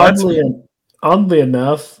 So oddly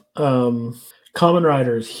enough, Kamen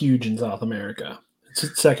Rider is huge in South America. It's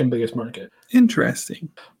its second biggest market. Interesting.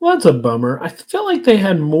 Well, that's a bummer. I felt like they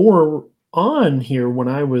had more on here when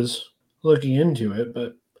I was looking into it,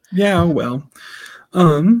 but yeah, well.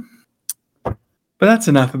 But that's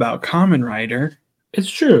enough about Kamen Rider. It's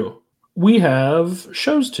true. We have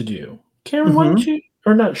shows to do. Cameron, why don't you,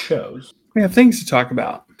 or not shows? We have things to talk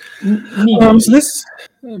about. So this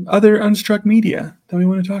other unstruck media that we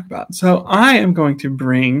want to talk about. So I am going to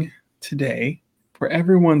bring today, for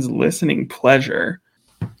everyone's listening pleasure,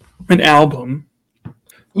 an album.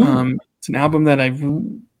 It's an album that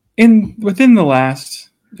within the last,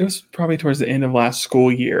 it was probably towards the end of last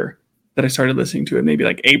school year that I started listening to it, maybe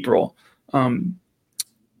like April.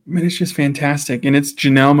 But it's just fantastic. And it's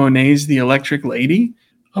Janelle Monae's The Electric Lady.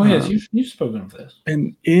 Oh, yes, you've spoken of this.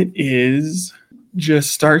 And it is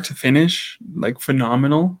just start to finish, like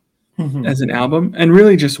phenomenal as an album. And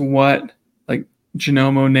really just what like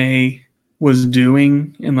Janelle Monae was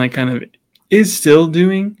doing and like kind of is still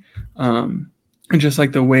doing. And just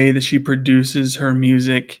like the way that she produces her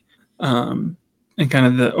music and kind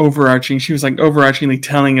of the overarching, she was like overarchingly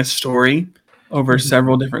telling a story over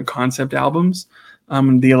several different concept albums.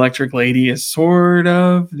 The Electric Lady is sort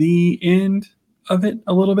of the end of it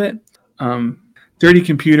a little bit. Dirty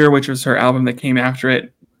Computer, which was her album that came after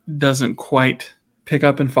it, doesn't quite pick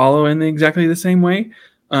up and follow in exactly the same way.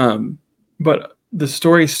 But the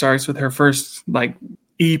story starts with her first like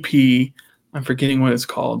EP. I'm forgetting what it's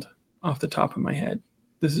called off the top of my head.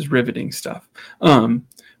 This is riveting stuff.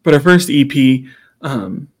 But her first EP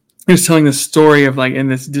is telling the story of like in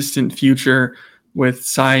this distant future with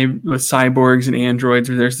cyborgs and androids,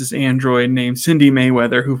 where there's this android named Cindy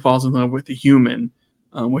Mayweather who falls in love with a human,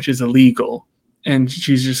 which is illegal. And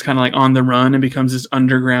she's just kind of like on the run and becomes this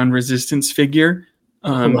underground resistance figure.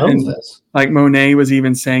 This. Like Monet was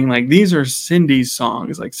even saying like, these are Cindy's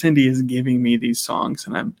songs. Like Cindy is giving me these songs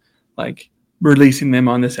and I'm like releasing them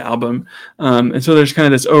on this album. And so there's kind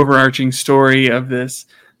of this overarching story of this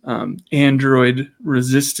android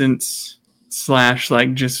resistance /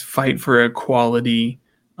 like just fight for equality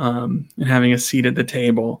and having a seat at the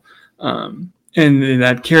table. And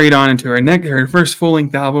that carried on into her first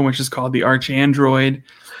full-length album, which is called The Archandroid,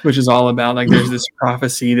 which is all about like there's this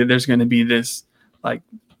prophecy that there's going to be this like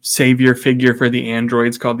savior figure for the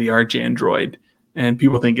androids called the Archandroid, and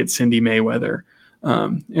people think it's Cindy Mayweather.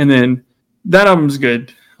 And then that album's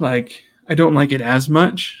good. Like I don't like it as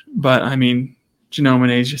much, but I mean Janelle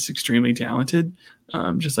Monae is just extremely talented.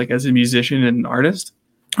 Just like as a musician and an artist.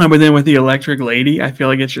 But then with The Electric Lady, I feel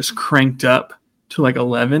like it's just cranked up to like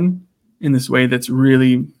 11 in this way that's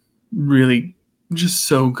really, really just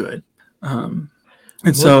so good. And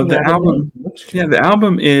so the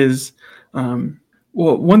album is, I'll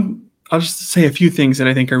just say a few things that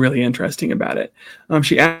I think are really interesting about it.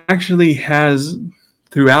 She actually has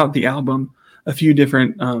throughout the album a few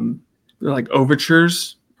different like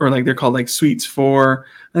overtures, or like they're called like suites 4.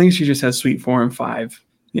 I think she just has suite 4 and 5.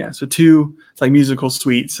 Yeah, so 2 like musical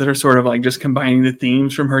suites that are sort of like just combining the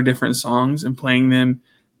themes from her different songs and playing them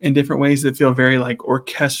in different ways that feel very like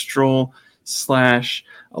orchestral / a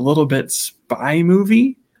little bit spy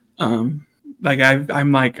movie. Like I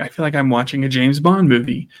feel like I'm watching a James Bond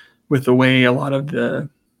movie with the way a lot of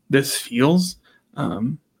this feels.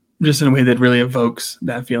 Just in a way that really evokes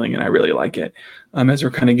that feeling, and I really like it. As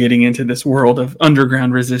we're kind of getting into this world of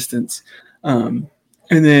underground resistance. And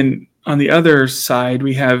then on the other side,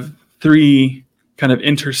 we have 3 kind of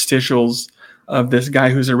interstitials of this guy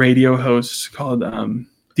who's a radio host called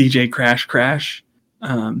DJ Crash Crash.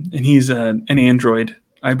 And he's an android,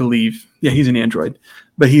 I believe. Yeah, he's an android.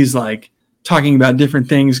 But he's like talking about different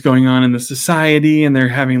things going on in the society, and they're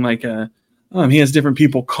having like he has different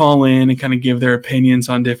people call in and kind of give their opinions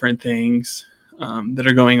on different things that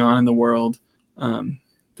are going on in the world.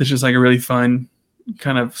 That's just like a really fun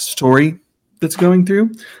kind of story that's going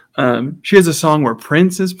through. She has a song where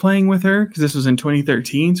Prince is playing with her because this was in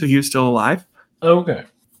 2013, so he was still alive. Okay.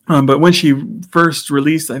 But when she first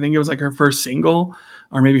released, I think it was like her first single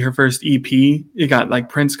or maybe her first EP, it got like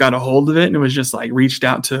Prince got a hold of it and it was just like reached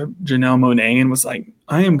out to Janelle Monae and was like,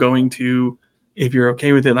 I am going to, if you're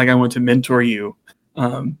okay with it, like I want to mentor you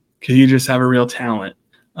because you just have a real talent.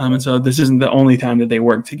 And so this isn't the only time that they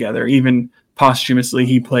worked together. Even posthumously,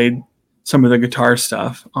 he played some of the guitar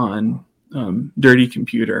stuff on Dirty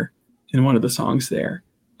Computer in one of the songs there.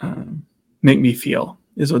 Make Me Feel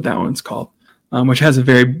is what that one's called, which has a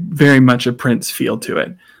very, very much a Prince feel to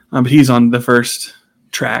it. But he's on the first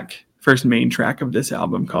main track of this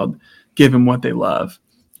album called Give 'Em What They Love.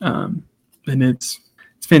 And it's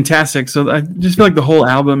fantastic. So I just feel like the whole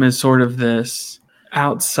album is sort of this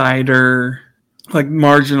outsider, like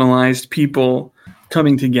marginalized people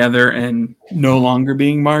coming together and no longer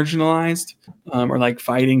being marginalized, or like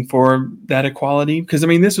fighting for that equality. Because I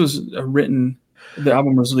mean, this was the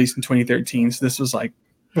album was released in 2013, so this was like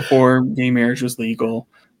before gay marriage was legal.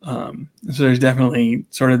 So there's definitely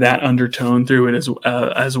sort of that undertone through it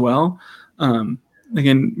as well.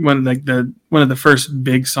 Again, one of the first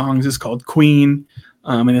big songs is called Queen,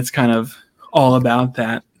 and it's kind of all about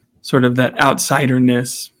that sort of that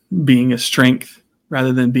outsiderness being a strength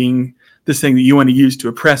rather than being this thing that you want to use to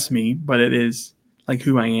oppress me, but it is like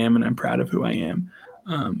who I am, and I'm proud of who I am.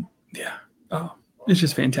 It's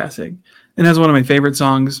just fantastic. It has one of my favorite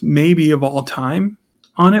songs, maybe of all time,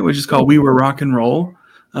 on it, which is called "We Were Rock and Roll,"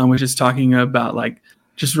 which is talking about like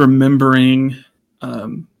just remembering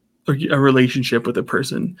a relationship with a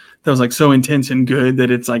person that was like so intense and good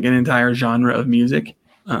that it's like an entire genre of music,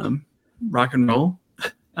 rock and roll,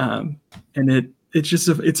 and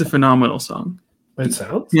it's a phenomenal song. It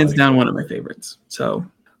sounds hands down one of my favorites. So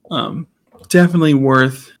definitely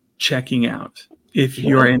worth checking out if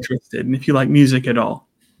you're interested, and if you like music at all,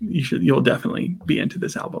 you'll definitely be into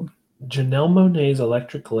this album. Janelle Monae's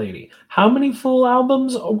Electric Lady. How many full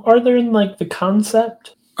albums are there in like the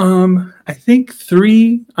concept? I think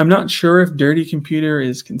 3. I'm not sure if Dirty Computer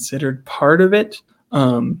is considered part of it.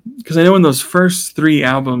 Because I know in those first 3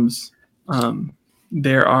 albums,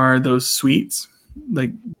 there are those suites,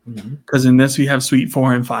 like, because in this we have Suite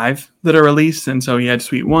 4 and 5 that are released, and so you had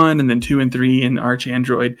Suite 1 and then 2 and 3 in Arch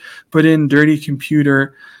Android. But in Dirty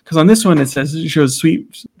Computer, because on this one it shows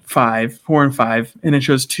Suite 5, 4 and 5, and it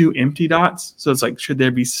shows 2 empty dots. So it's like, should there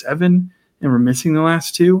be 7? And we're missing the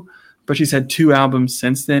last 2. But she's had 2 albums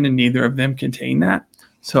since then, and neither of them contain that.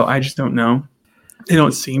 So I just don't know. They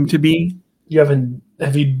don't seem to be.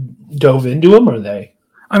 Have you dove into them? Or are they?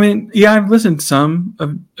 I mean, yeah, I've listened to some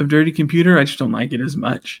of Dirty Computer. I just don't like it as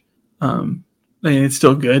much. I mean, it's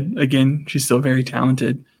still good. Again, she's still very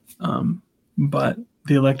talented. But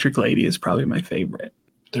The Electric Lady is probably my favorite.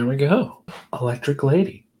 There we go. Electric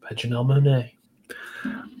Lady by Janelle Monae.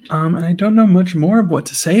 And I don't know much more of what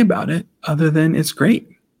to say about it other than it's great.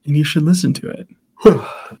 And you should listen to it.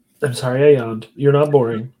 I'm sorry I yawned. You're not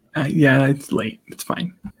boring. Yeah, it's late. It's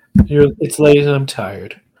fine. It's late and I'm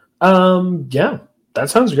tired. Yeah, that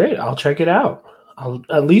sounds great. I'll check it out. I'll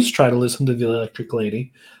at least try to listen to The Electric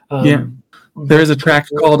Lady. There is a track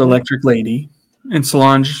called Electric Lady, and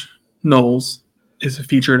Solange Knowles is a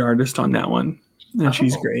featured artist on that one, and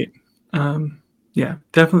she's great. Yeah,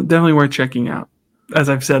 definitely worth checking out, as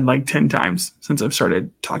I've said like 10 times since I've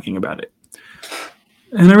started talking about it.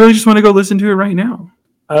 And I really just want to go listen to it right now.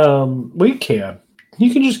 We can.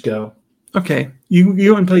 You can just go. Okay. You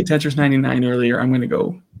went and played Tetris 99 earlier. I'm going to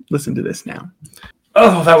go listen to this now.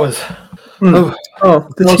 Oh, that was...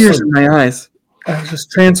 the tears in my eyes. I was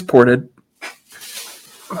just transported.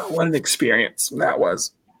 What an experience that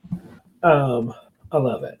was. I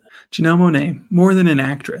love it. Janelle Monae, more than an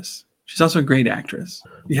actress. She's also a great actress.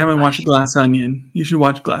 If you haven't watched Glass Onion, you should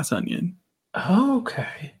watch Glass Onion.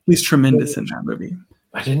 Okay. She's tremendous in that movie.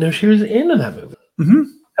 I didn't know she was in that movie. Mm-hmm.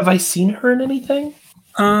 Have I seen her in anything?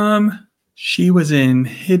 She was in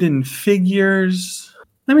Hidden Figures.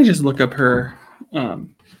 Let me just look up her.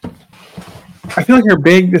 I feel like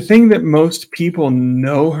the thing that most people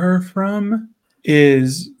know her from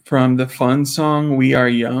is from the fun song We Are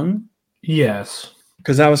Young. Yes.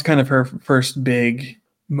 Because that was kind of her first big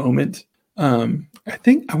moment. I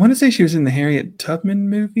want to say she was in the Harriet Tubman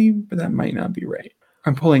movie, but that might not be right.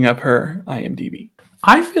 I'm pulling up her IMDb.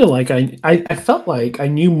 I feel like I felt like I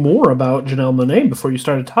knew more about Janelle Monae before you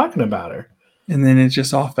started talking about her. And then it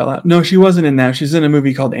just all fell out. No, she wasn't in that. She's in a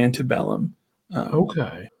movie called Antebellum.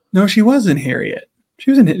 Okay. No, she was in Harriet. She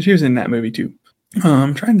was in that movie too.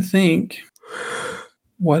 I'm trying to think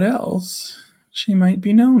what else she might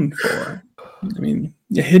be known for. I mean,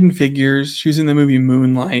 Hidden Figures. She was in the movie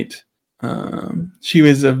Moonlight. She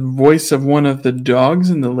was a voice of one of the dogs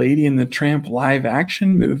in the Lady and the Tramp live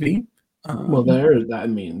action movie.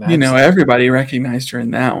 Everybody recognized her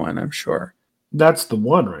in that one, I'm sure. That's the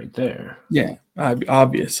one right there. Yeah,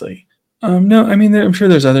 obviously. No, I mean, I'm sure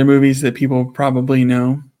there's other movies that people probably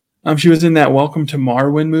know. She was in that Welcome to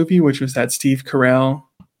Marwen movie, which was that Steve Carell,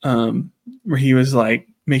 where he was like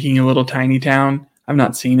making a little tiny town. I've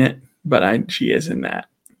not seen it, but she is in that.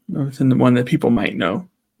 It's in the one that people might know.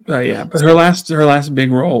 Yeah, but her last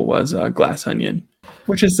big role was Glass Onion,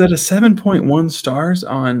 which is at a 7.1 stars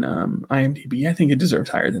on IMDb. I think it deserves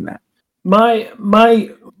higher than that. My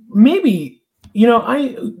maybe,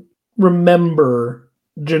 I remember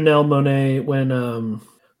Janelle Monae when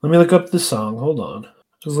let me look up this song. Hold on.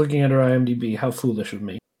 Just looking at her IMDb. How foolish of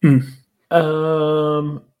me.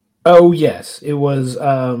 Oh yes, it was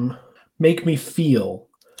Make Me Feel.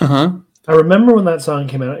 Uh-huh. I remember when that song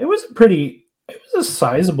came out. It was a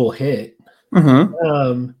sizable hit.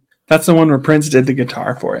 Uh-huh. That's the one where Prince did the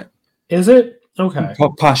guitar for it. Is it? Okay.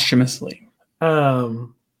 Posthumously. I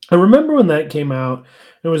remember when that came out,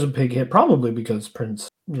 it was a big hit, probably because Prince,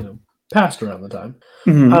 passed around the time.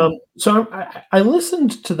 Mm-hmm. So I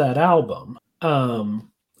listened to that album,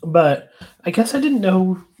 but I guess I didn't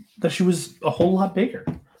know that she was a whole lot bigger.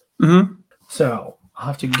 Mm-hmm. So I'll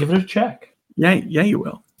have to give it a check. Yeah, you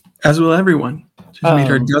will. As will everyone. She's made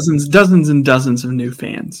her dozens and dozens of new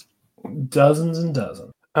fans. Dozens and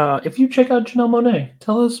dozens. If you check out Janelle Monae,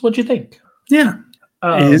 tell us what you think. Yeah.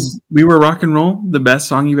 Is We Were Rock and Roll the best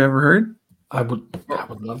song you've ever heard? I would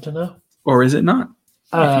love to know. Or is it not?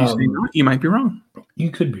 If you say not, you might be wrong.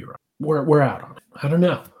 You could be wrong. We're out on it. I don't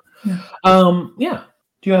know. Yeah. Yeah.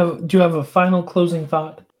 Do you have a final closing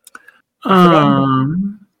thought?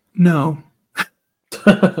 No.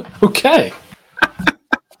 Okay.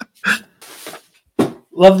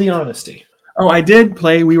 Love the honesty. Oh, I did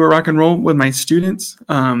play We Were Rock and Roll with my students.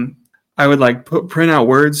 I would print out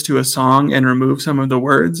words to a song and remove some of the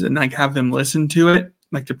words and have them listen to it,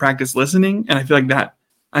 to practice listening. And I feel like that,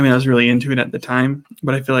 I was really into it at the time,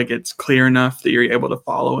 but I feel like it's clear enough that you're able to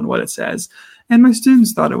follow in what it says. And my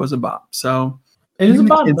students thought it was a bop. So it is a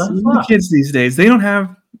bop. The kids these days, they don't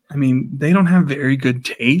have very good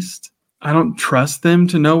taste. I don't trust them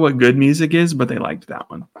to know what good music is, but they liked that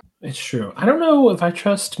one. It's true. I don't know if I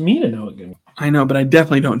trust me to know what good music is. I know, but I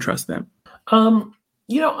definitely don't trust them. I've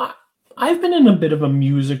been in a bit of a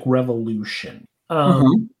music revolution.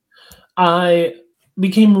 I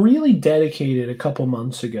became really dedicated a couple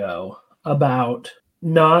months ago about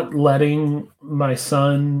not letting my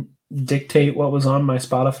son dictate what was on my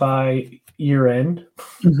Spotify year end.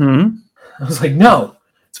 Mm-hmm. I was like, no.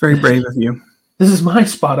 It's very brave of you. This is my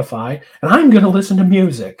Spotify, and I'm going to listen to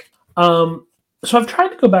music. So I've tried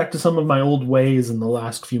to go back to some of my old ways in the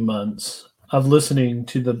last few months of listening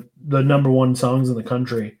to the number one songs in the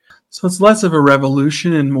country. So it's less of a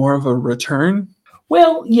revolution and more of a return?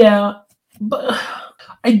 Well, yeah, but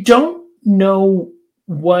I don't know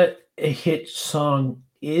what a hit song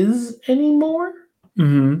is anymore.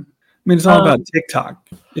 Mm-hmm. It's all about TikTok.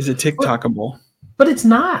 Is it TikTokable? But it's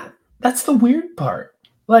not. That's the weird part.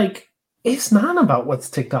 It's not about what's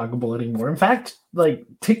TikTokable anymore. In fact,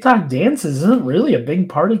 TikTok dances isn't really a big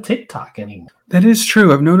part of TikTok anymore. That is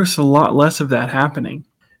true. I've noticed a lot less of that happening.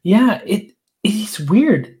 Yeah, it's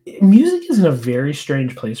weird. Music is in a very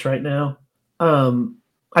strange place right now.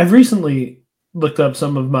 I've recently looked up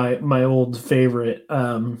some of my old favorite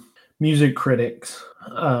music critics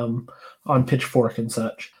on Pitchfork and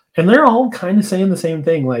such, and they're all kind of saying the same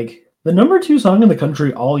thing. The number 2 song in the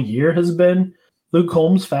country all year has been Luke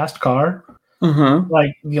Combs' Fast Car. Uh-huh.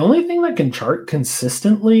 The only thing that can chart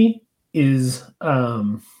consistently is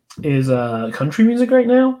country music right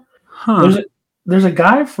now. Huh. There's a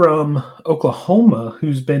guy from Oklahoma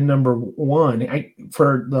who's been number 1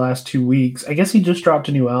 for the last 2 weeks. I guess he just dropped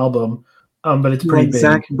a new album, but it's pretty big.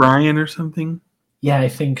 Zach Bryan or something? Yeah, I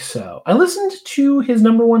think so. I listened to his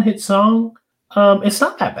number 1 hit song. It's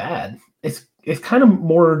not that bad. It's kind of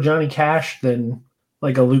more Johnny Cash than a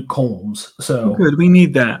Luke Combs. So good. We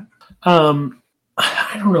need that. I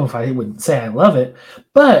don't know if I would say I love it,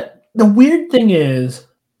 but the weird thing is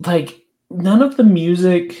none of the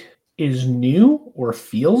music is new or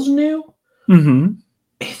feels new. Mm-hmm.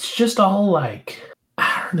 It's just all I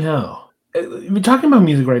don't know. Talking about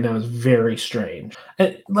music right now is very strange.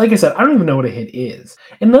 Like I said, I don't even know what a hit is,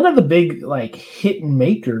 and none of the big hit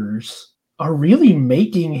makers are really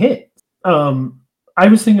making hits. I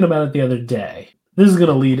was thinking about it the other day. This is going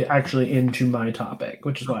to lead actually into my topic,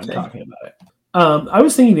 which is why I'm talking about it. I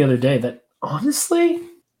was thinking the other day that honestly,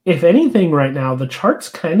 if anything right now, the charts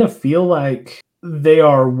kind of feel like they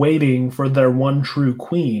are waiting for their one true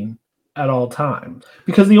queen at all times.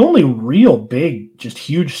 Because the only real big, just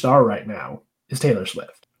huge star right now is Taylor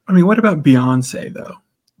Swift. What about Beyonce, though?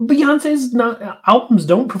 Beyonce's albums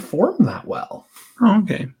don't perform that well. Oh,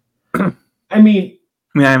 okay. I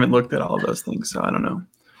haven't looked at all of those things, so I don't know.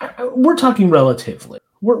 We're talking relatively.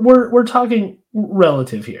 We're talking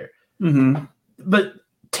relative here. Mm-hmm. But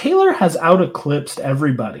Taylor has out-eclipsed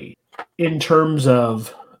everybody in terms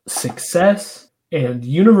of success and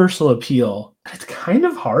universal appeal. It's kind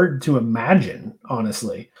of hard to imagine,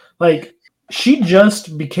 honestly. Like, she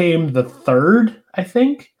just became the third, I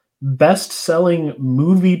think, best-selling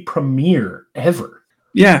movie premiere ever.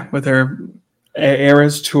 Yeah, with her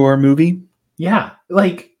Eras Tour movie. Yeah,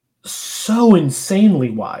 like, so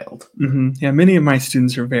insanely wild. Yeah, many of my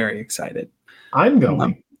students are very excited. I'm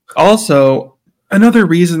going. Also, another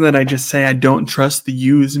reason that I just say I don't trust the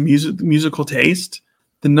U's musical taste,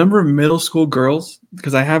 the number of middle school girls,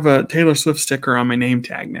 because I have a Taylor Swift sticker on my name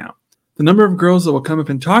tag now, the number of girls that will come up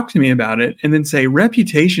and talk to me about it and then say,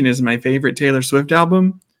 Reputation is my favorite Taylor Swift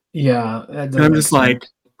album. Yeah. And I'm just like,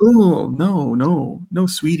 oh, no,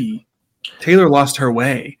 sweetie. Taylor lost her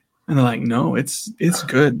way. And they're like, no, it's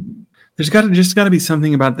good. There's just got to be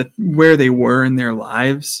something about where they were in their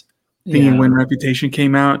lives. Thinking when Reputation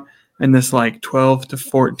came out in this like 12 to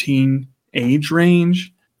 14 age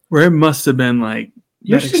range, where it must have been like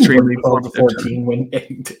that extremely 12 to 14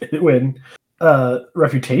 when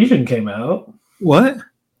Reputation came out. What?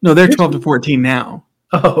 No, they're 12 to 14 now.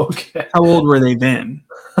 Oh, okay. How old were they then?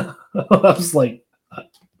 I was like,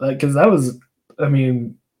 because that was, I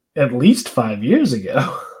mean, at least 5 years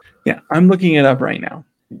ago. Yeah, I'm looking it up right now.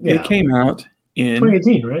 Yeah. It came out in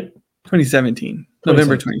 2018, right? 2017,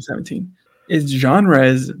 November 2017. Its genre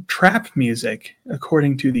is trap music,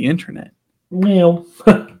 according to the internet. Well,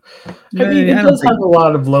 I mean, it does have a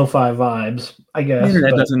lot of lo-fi vibes, I guess. The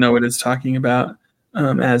internet doesn't know what it's talking about,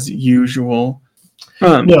 as usual.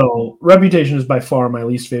 No, Reputation is by far my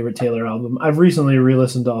least favorite Taylor album. I've recently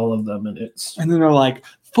re-listened to all of them, and then they're like,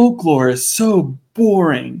 folklore is so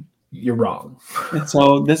boring. You're wrong. And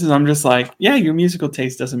so I'm just like, yeah, your musical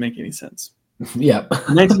taste doesn't make any sense. Yeah.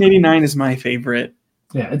 1989 is my favorite.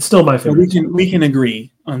 Yeah, it's still my favorite. So we can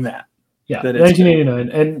agree on that. Yeah, 1989,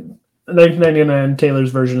 and 1999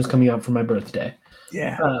 Taylor's version is coming out for my birthday.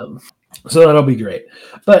 Yeah. So that'll be great.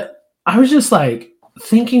 But I was just like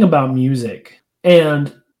thinking about music,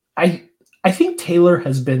 and I think Taylor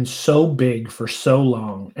has been so big for so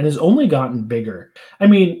long and has only gotten bigger. I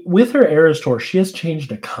mean, with her Eras Tour, she has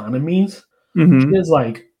changed economies.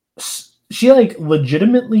 Mm-hmm. She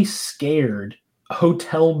legitimately scared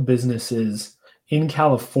hotel businesses in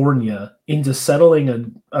California into settling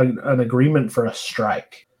an agreement for a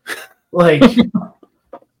strike. Like, they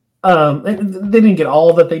didn't get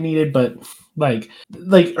all that they needed, but like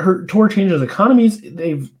her tour changes economies.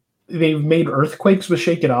 They've made earthquakes with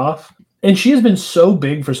Shake It Off, and she has been so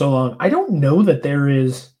big for so long. I don't know that there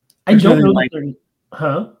is. There's just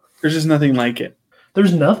nothing like it.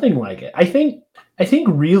 There's nothing like it. I think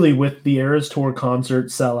really with the Eras Tour concert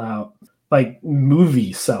sellout, like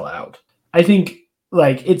movie sellout, I think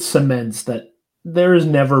like it cements that there has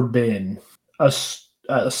never been a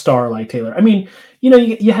star like Taylor. I mean, you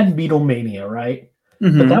had Beatlemania, right?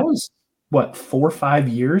 Mm-hmm. But that was what, 4 or 5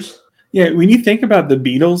 years? Yeah, when you think about the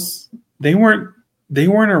Beatles, they weren't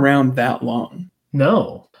around that long.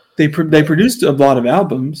 No, they produced a lot of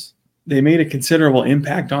albums. They made a considerable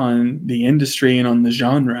impact on the industry and on the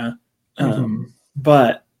genre.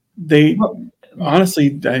 But they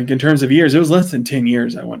honestly, in terms of years, it was less than 10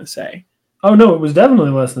 years, I want to say. Oh, no, it was definitely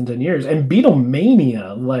less than 10 years. And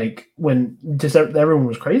Beatlemania, like, when just everyone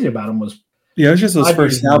was crazy about them, was... Yeah, it was just those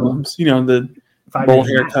first albums, the bowl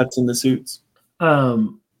haircuts and the suits.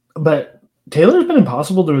 But Taylor's been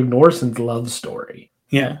impossible to ignore since Love Story.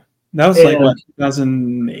 Yeah. That was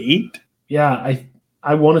 2008? Yeah,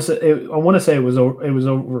 I want to say it was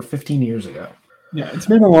over 15 years ago. Yeah, it's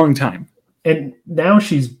been a long time. And now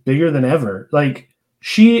she's bigger than ever. Like,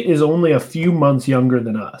 she is only a few months younger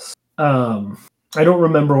than us. I don't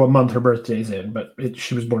remember what month her birthday's in, but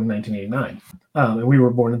she was born in 1989. And we were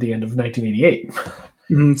born at the end of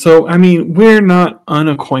 1988. So, I mean, we're not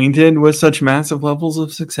unacquainted with such massive levels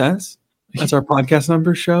of success. That's our podcast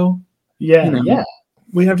numbers show. Yeah, yeah.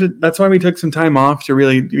 We have to. That's why we took some time off to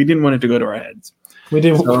really. We didn't want it to go to our heads. We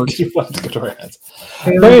didn't want it to go to our heads.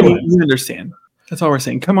 But anyway, you understand. That's all we're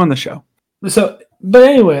saying. Come on the show. So, but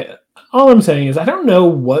anyway, all I'm saying is I don't know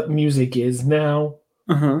what music is now.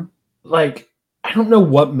 Like, I don't know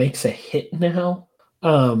what makes a hit now.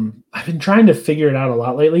 I've been trying to figure it out a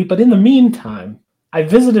lot lately, but in the meantime, I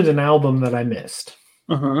visited an album that I missed.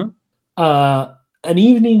 An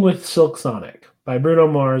Evening with Silk Sonic by Bruno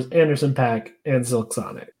Mars, Anderson .Paak, and Silk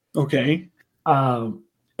Sonic. Okay. It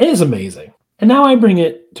is amazing. And now I bring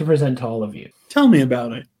it to present to all of you. Tell me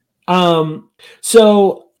about it.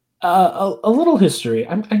 So a little history.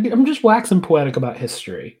 I'm just waxing poetic about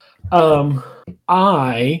history.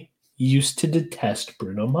 I used to detest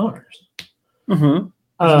Bruno Mars.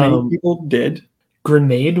 Many people did.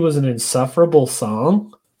 Grenade was an insufferable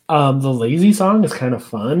song. The Lazy song is kind of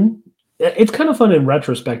fun. it's kind of fun in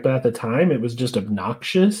retrospect, but at the time it was just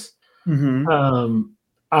obnoxious. Mm-hmm.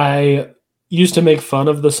 I used to make fun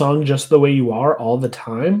of the song Just the Way You Are all the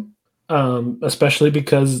time, especially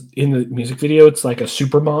because in the music video it's like a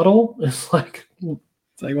supermodel. It's like, well,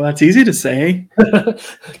 that's easy to say.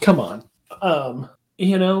 come on.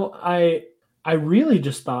 I really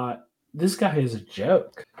just thought this guy is a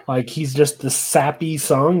joke. Like, he's just the sappy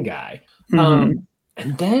song guy. Mm-hmm.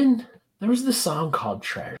 And then there was this song called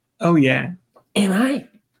Treasure. Oh, yeah. And I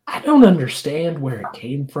don't understand where it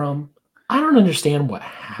came from. I don't understand what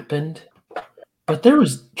happened. But there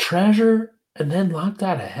was Treasure and then Locked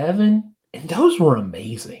Out of Heaven. And those were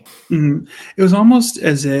amazing. Mm-hmm. It was almost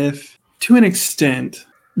as if, to an extent,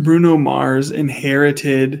 Bruno Mars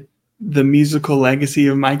inherited the musical legacy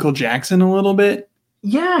of Michael Jackson a little bit.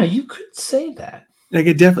 Yeah, you could say that. Like,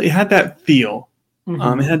 it definitely had that feel.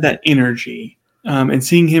 Mm-hmm. It had that energy. And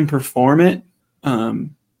seeing him perform it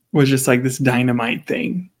was just like this dynamite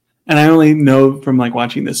thing. And I only know from like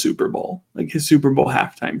watching the Super Bowl, like his Super Bowl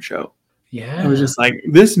halftime show. Yeah. I was just like,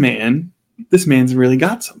 this man's really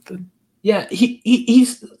got something. Yeah,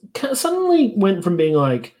 he's kind of suddenly went from being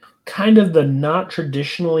like kind of the not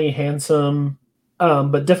traditionally handsome,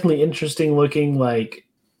 but definitely interesting looking, like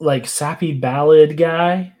sappy ballad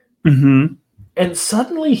guy. Mm-hmm. And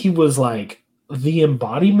suddenly he was like the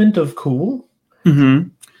embodiment of cool. Mm-hmm.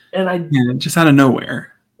 And just out of nowhere.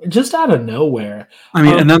 Just out of nowhere. I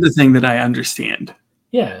mean, another thing that I understand.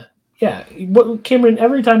 Yeah. Yeah. What, Cameron,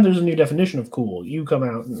 every time there's a new definition of cool, you come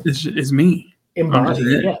out and It's me. embody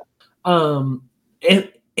it. Yeah. And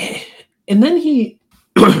then he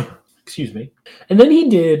excuse me. And then he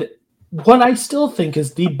did what I still think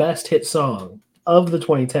is the best hit song of the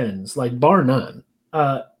 2010s, like bar none.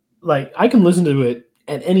 Like, I can listen to it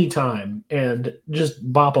at any time and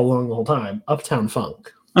just bop along the whole time. Uptown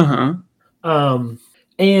Funk. Uh-huh.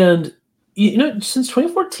 And since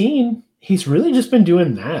 2014, he's really just been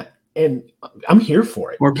doing that, and I'm here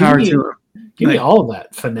for it. More power to him. Give me all of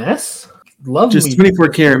that finesse. Love just me. 24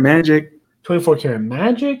 Karat Magic. 24 Karat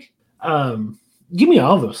Magic. Give me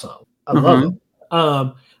all those songs. I love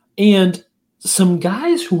them. And some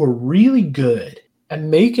guys who are really good at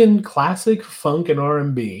making classic funk and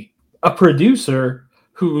R&B. A producer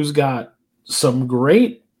who's got some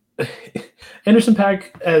great. Anderson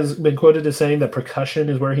 .Paak has been quoted as saying that percussion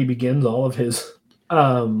is where he begins all of his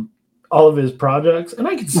projects, and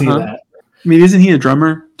I can see that. I mean, isn't he a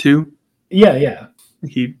drummer too? Yeah.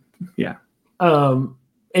 Yeah.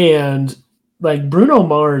 And like Bruno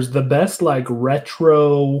Mars, the best like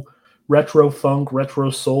retro funk, retro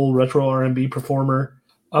soul, retro R&B performer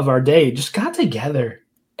of our day, just got together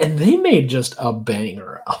and they made just a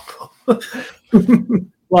banger album.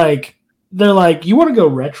 Like, they're like, you want to go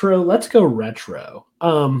retro? Let's go retro.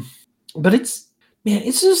 But it's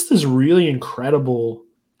just this really incredible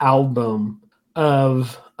album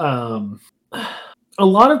of a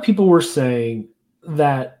lot of people were saying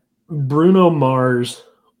that Bruno Mars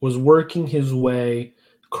was working his way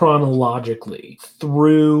chronologically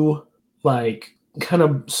through like kind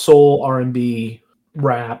of soul R&B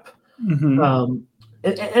rap. Mm-hmm.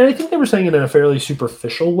 And I think they were saying it in a fairly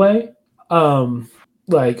superficial way.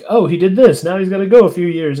 Like, oh, he did this. Now he's got to go a few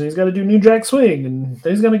years, and he's got to do New Jack Swing, and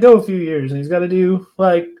then he's going to go a few years, and he's got to do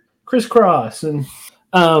like Crisscross. And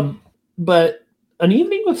but An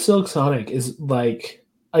Evening with Silk Sonic is like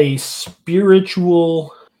a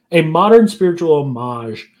modern spiritual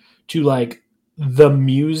homage to like the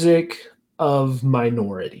music of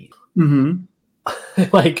minority. Mm-hmm.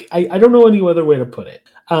 Like, I don't know any other way to put it,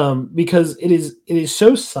 because it is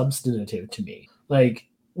so substantive to me. Like,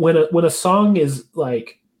 when a song is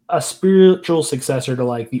like a spiritual successor to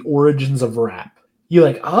like the origins of rap, you're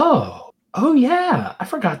like, oh yeah, I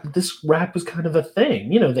forgot that this rap was kind of a thing.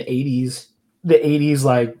 The 80s,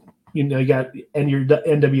 like, you got your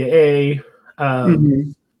NWA,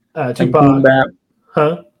 Tupac,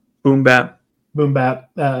 Boom Bap, Boom Bap,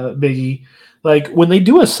 Biggie. Like, when they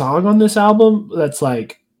do a song on this album that's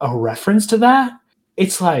like a reference to that,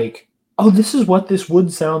 it's like, oh, this is what this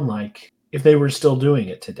would sound like if they were still doing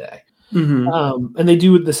it today. Mm-hmm. And they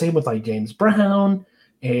do the same with like James Brown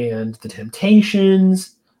and the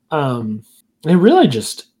Temptations. They really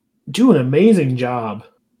just do an amazing job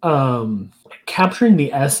capturing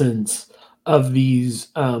the essence of these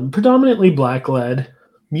predominantly Black-led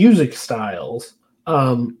music styles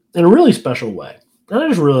in a really special way. And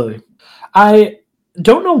I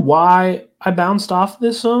don't know why I bounced off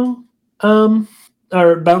this song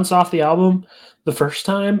or bounced off the album the first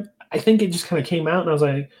time. I think it just kind of came out, and I was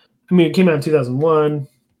like, it came out in 2001.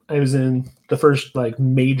 I was in the first like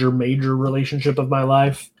major relationship of my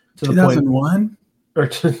life. To the 2001? or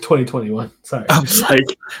 2021. Sorry. I was like,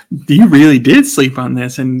 you really did sleep on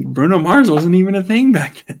this, and Bruno Mars wasn't even a thing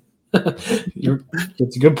back then.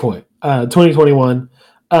 It's a good point. 2021.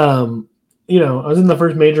 I was in the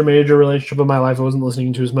first major relationship of my life. I wasn't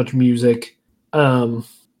listening to as much music.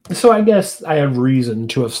 So I guess I have reason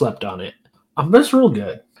to have slept on it. That's real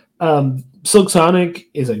good. Silk Sonic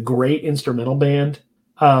is a great instrumental band.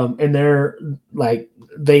 And they're like,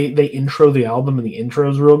 they intro the album, and the intro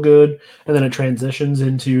is real good. And then it transitions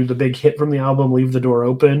into the big hit from the album, Leave the Door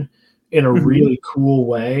Open, in a really cool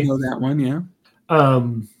way. I know that one, yeah.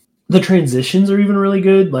 The transitions are even really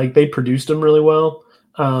good. Like, they produced them really well.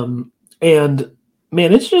 And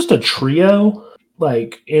man, it's just a trio,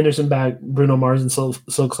 like Anderson .Paak, Bruno Mars, and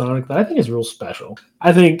Silk Sonic, that I think is real special.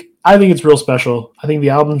 I think it's real special. I think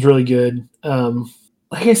the album's really good.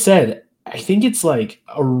 Like I said, I think it's like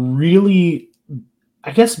a really,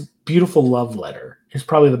 I guess, beautiful love letter is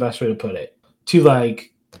probably the best way to put it, to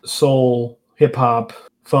like soul, hip hop,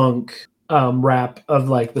 funk, rap of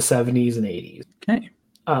like the 70s and 80s. Okay.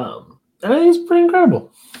 I think it's pretty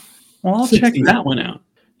incredible. Well, I'll check that one out.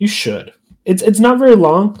 You should. It's not very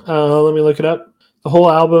long. Let me look it up. The whole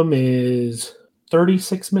album is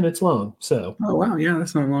 36 minutes long. So. Oh wow, yeah,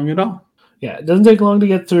 that's not long at all. Yeah, it doesn't take long to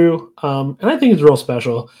get through, and I think it's real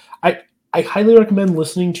special. I highly recommend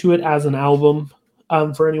listening to it as an album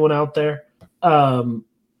for anyone out there, and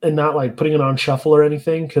not like putting it on shuffle or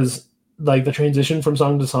anything, because like the transition from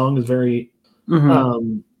song to song is very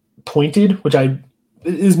pointed, which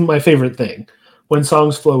is my favorite thing when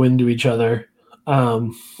songs flow into each other.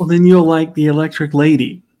 Well, then you'll like The Electric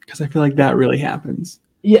Lady, because I feel like that really happens.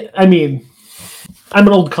 Yeah, I mean, I'm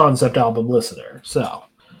an old concept album listener, so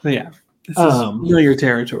yeah, this is familiar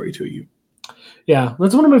territory to you. Yeah,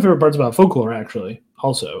 that's one of my favorite parts about Folklore, actually,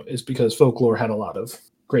 also, is because Folklore had a lot of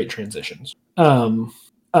great transitions.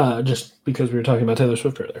 Just because we were talking about Taylor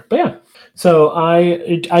Swift earlier. But yeah, so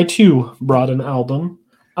I too brought an album.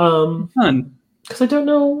 Fun. Because I don't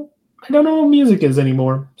know what music is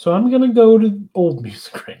anymore, so I'm going to go to old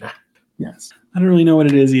music right now. Yes. I don't really know what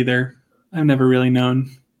it is either. I've never really known.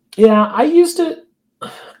 Yeah, I used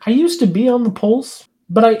to be on the pulse,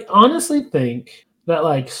 but I honestly think that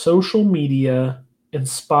like social media and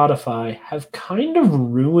Spotify have kind of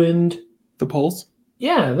ruined the pulse.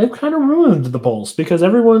 Yeah, they've kind of ruined the pulse because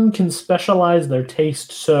everyone can specialize their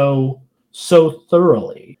taste so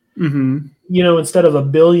thoroughly. Mm-hmm. Instead of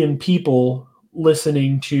 1 billion people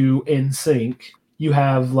listening to NSYNC, you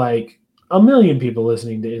have like 1 million people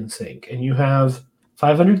listening to NSYNC, and you have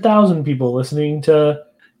 500,000 people listening to.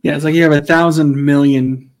 Yeah, it's like you have 1,000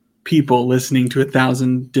 million people listening to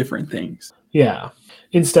 1,000 different things. Yeah,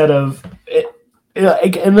 instead of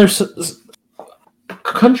and there's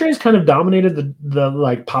countries kind of dominated the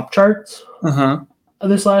like pop charts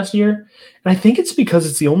this last year, and I think it's because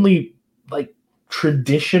it's the only like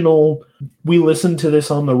traditional we listen to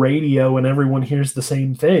this on the radio and everyone hears the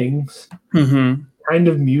same things kind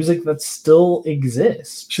of music that still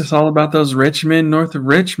exists. It's just all about those rich men north of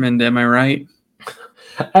Richmond, am I right?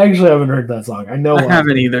 I actually haven't heard that song. I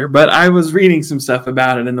haven't either, but I was reading some stuff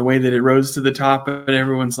about it and the way that it rose to the top, and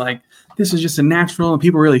everyone's like, this is just a natural, and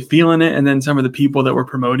people really feeling it. And then some of the people that were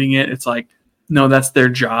promoting it, it's like, no, that's their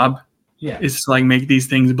job. Yeah, it's to like make these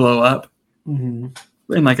things blow up in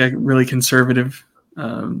like a really conservative,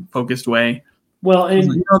 focused way. Well, and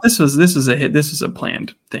like, this was a hit. This was a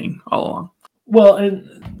planned thing all along. Well,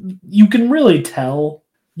 and you can really tell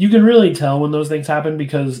when those things happen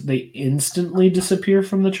because they instantly disappear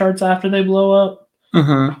from the charts after they blow up.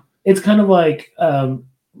 It's kind of like to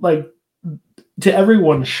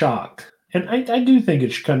everyone's shock, and I do think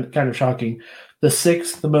it's kind of shocking. The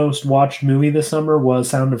 6th most watched movie this summer was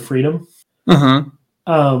Sound of Freedom.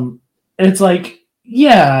 And it's like,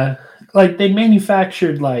 yeah, like they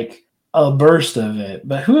manufactured like a burst of it,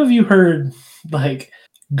 but who have you heard like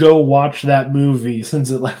go watch that movie since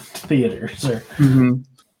it left theaters? Or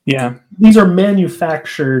yeah, these are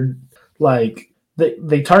manufactured, like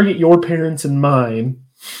they target your parents and mine.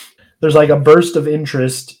 There's like a burst of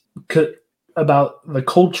interest about the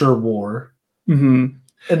culture war, and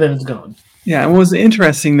then it's gone. Yeah, and what was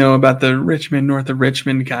interesting though about the Richmond north of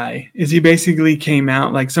Richmond guy is he basically came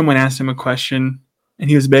out, like someone asked him a question and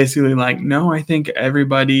he was basically like, no, I think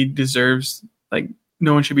everybody deserves, like,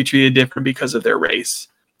 no one should be treated different because of their race.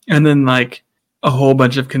 And then like a whole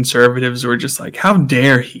bunch of conservatives were just like, how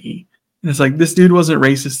dare he? And it's like, this dude wasn't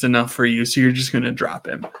racist enough for you, so you're just going to drop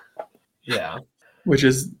him. Yeah. Which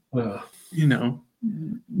is,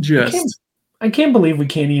 just... I can't believe we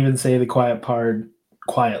can't even say the quiet part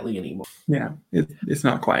quietly anymore. Yeah, it's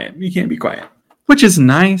not quiet. You can't be quiet. Which is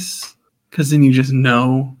nice, because then you just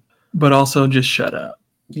know but also just shut up.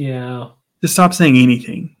 Yeah. Just stop saying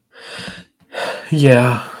anything.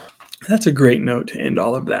 Yeah. That's a great note to end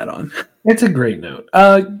all of that on. It's a great note.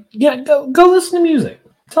 Yeah, go listen to music.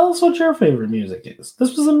 Tell us what your favorite music is.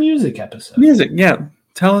 This was a music episode. Music, yeah.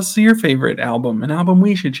 Tell us your favorite album, an album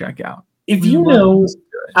we should check out. If you know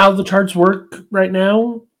how the charts work right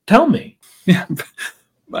now, tell me. Yeah,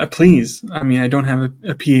 please. I mean, I don't have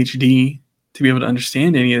a PhD to be able to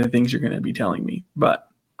understand any of the things you're going to be telling me, but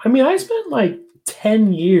I mean, I spent like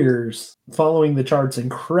 10 years following the charts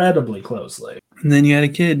incredibly closely. And then you had a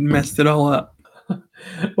kid and messed it all up.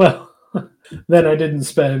 Well, then I didn't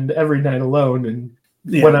spend every night alone, and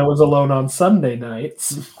when I was alone on Sunday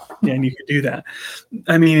nights. Yeah, and you could do that.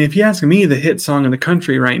 I mean, if you ask me, the hit song in the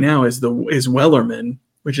country right now is Wellerman,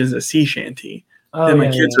 which is a sea shanty. And my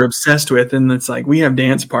kids are obsessed with, and it's like we have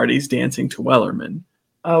dance parties dancing to Wellerman.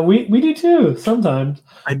 We do too sometimes.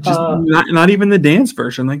 I just not even the dance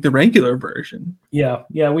version, like the regular version. Yeah,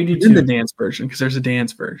 we do too. The dance version, because there's a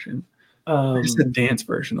dance version. I said dance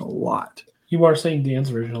version a lot. You are saying dance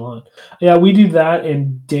version a lot. Yeah, we do that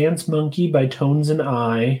in Dance Monkey by Tones and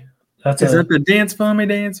I. Is that the dance for me,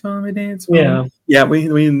 dance for me, dance for me? Yeah, we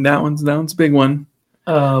that one's a big one.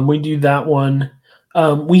 We do that one.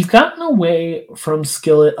 We've gotten away from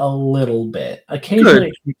Skillet a little bit. Occasionally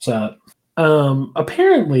it keeps up.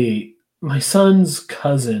 Apparently my son's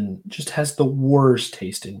cousin just has the worst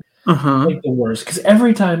tasting. Like the worst. Because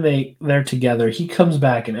every time they're together, he comes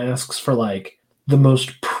back and asks for like the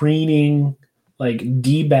most preening, like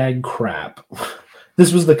D-bag crap.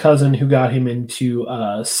 This was the cousin who got him into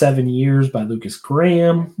 7 Years by Lucas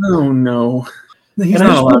Graham. Oh no. He's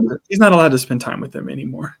not allowed to spend time with them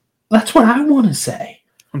anymore. That's what I want to say.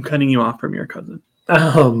 I'm cutting you off from your cousin.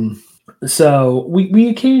 So we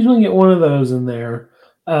occasionally get one of those in there.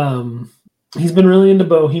 He's been really into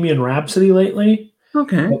Bohemian Rhapsody lately.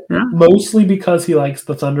 Okay. Yeah. Mostly because he likes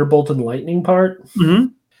the Thunderbolt and Lightning part. Mm-hmm.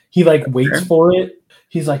 He waits for it.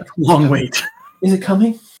 He's like, long wait. Is it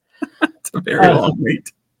coming? It's a very long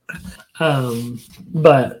wait.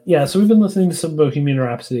 But yeah, so we've been listening to some Bohemian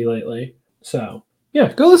Rhapsody lately. So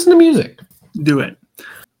yeah, go listen to music. Do it.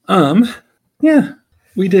 Yeah,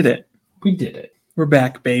 we did it. We did it. We're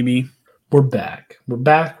back, baby. We're back. We're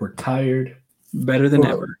back. We're tired. Better than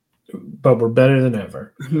ever. But we're better than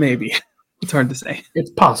ever. Maybe. It's hard to say. It's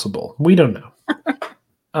possible. We don't know.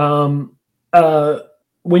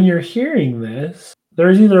 When you're hearing this,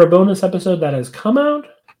 there's either a bonus episode that has come out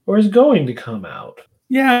or is going to come out.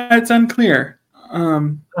 Yeah, it's unclear.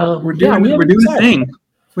 We're doing a thing.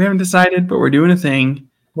 We haven't decided, but we're doing a thing.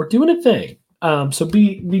 We're doing a thing. So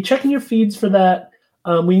be checking your feeds for that.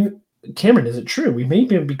 Cameron, is it true? We may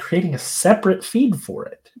be creating a separate feed for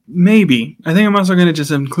it. Maybe. I think I'm also going to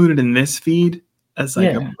just include it in this feed as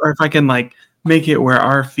or if I can make it where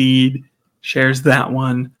our feed shares that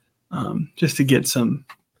one, just to get some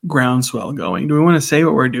groundswell going. Do we want to say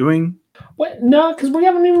what we're doing? What? No, because we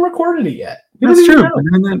haven't even recorded it yet. That's true.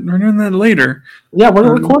 We're doing that later. Yeah,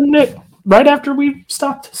 we're recording it right after we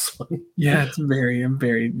stop this one. Yeah, it's very,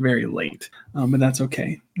 very, very late. But that's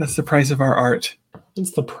okay. That's the price of our art.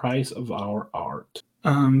 It's the price of our art.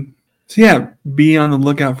 So yeah, be on the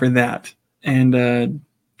lookout for that and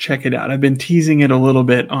check it out. I've been teasing it a little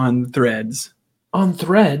bit on Threads. On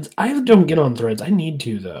Threads? I don't get on Threads. I need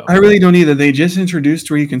to, though. I really don't either. They just introduced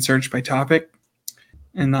where you can search by topic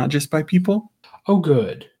and not just by people. Oh,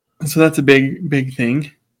 good. So that's a big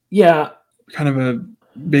thing. Yeah. Kind of a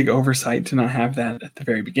big oversight to not have that at the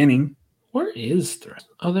very beginning. Where is Threads?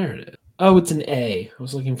 Oh, there it is. Oh, it's an A. I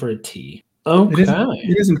was looking for a T. Okay.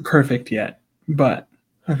 It isn't perfect yet, but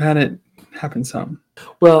I've had it happen some.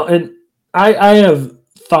 Well, and I have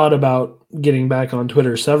thought about getting back on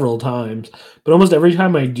Twitter several times, but almost every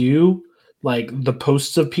time I do, the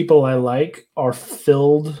posts of people I like are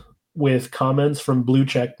filled with comments from blue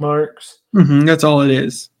check marks. Mm-hmm, that's all it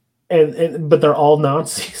is. But they're all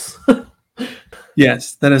Nazis.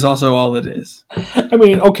 Yes, that is also all it is. I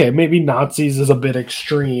mean, okay, maybe Nazis is a bit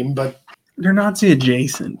extreme, but they're Nazi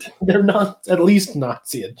adjacent. They're not at least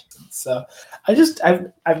Nazi adjacent. So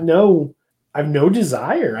I've no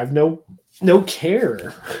desire. I've no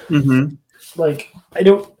care. Mm-hmm. I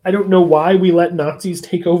don't know why we let Nazis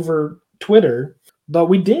take over Twitter, but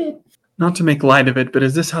we did. Not to make light of it, but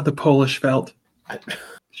is this how the Polish felt? It's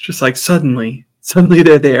just suddenly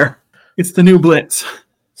they're there. It's the new Blitz.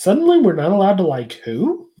 Suddenly we're not allowed to like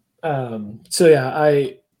who? So yeah,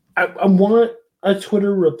 I want a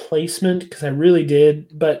Twitter replacement because I really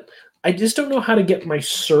did, but I just don't know how to get my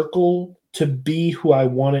circle to be who I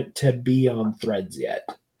want it to be on Threads yet.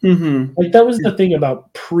 Mm-hmm. That was the thing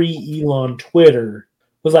about pre-Elon Twitter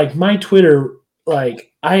was my Twitter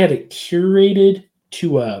like I had it curated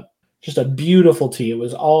to just a beautiful T. It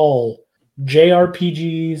was all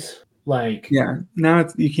JRPGs, like Yeah. Now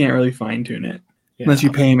you can't really fine tune it yeah, unless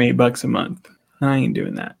you pay him $8 a month. I ain't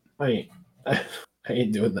doing that. I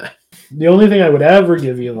ain't doing that. The only thing I would ever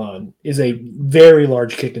give Elon is a very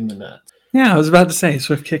large kick in the nuts. Yeah, I was about to say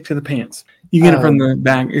swift kick to the pants. You get him from the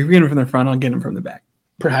back. If you get him from the front, I'll get him from the back.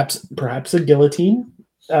 Perhaps a guillotine,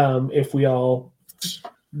 if we all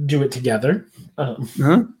do it together.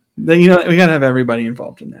 Then we gotta have everybody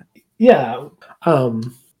involved in that. Yeah, but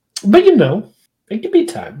it could be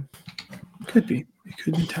time. It could be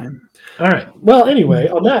time. All right. Well, anyway,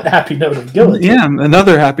 on that happy note of guillotine. Yeah,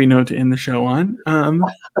 another happy note to end the show on.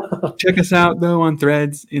 Check us out though on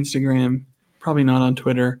Threads, Instagram, probably not on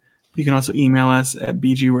Twitter. You can also email us at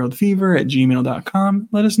bgworldfever@gmail.com.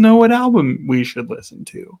 Let us know what album we should listen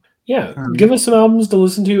to. Yeah, give us some albums to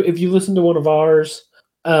listen to. If you listen to one of ours,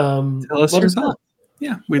 tell us your thoughts.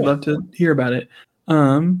 Yeah, we'd love to hear about it.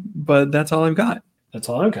 But that's all I've got. That's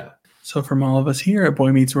all I've got. So from all of us here at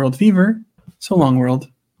Boy Meets World Fever, so long, world.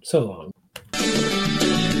 So long.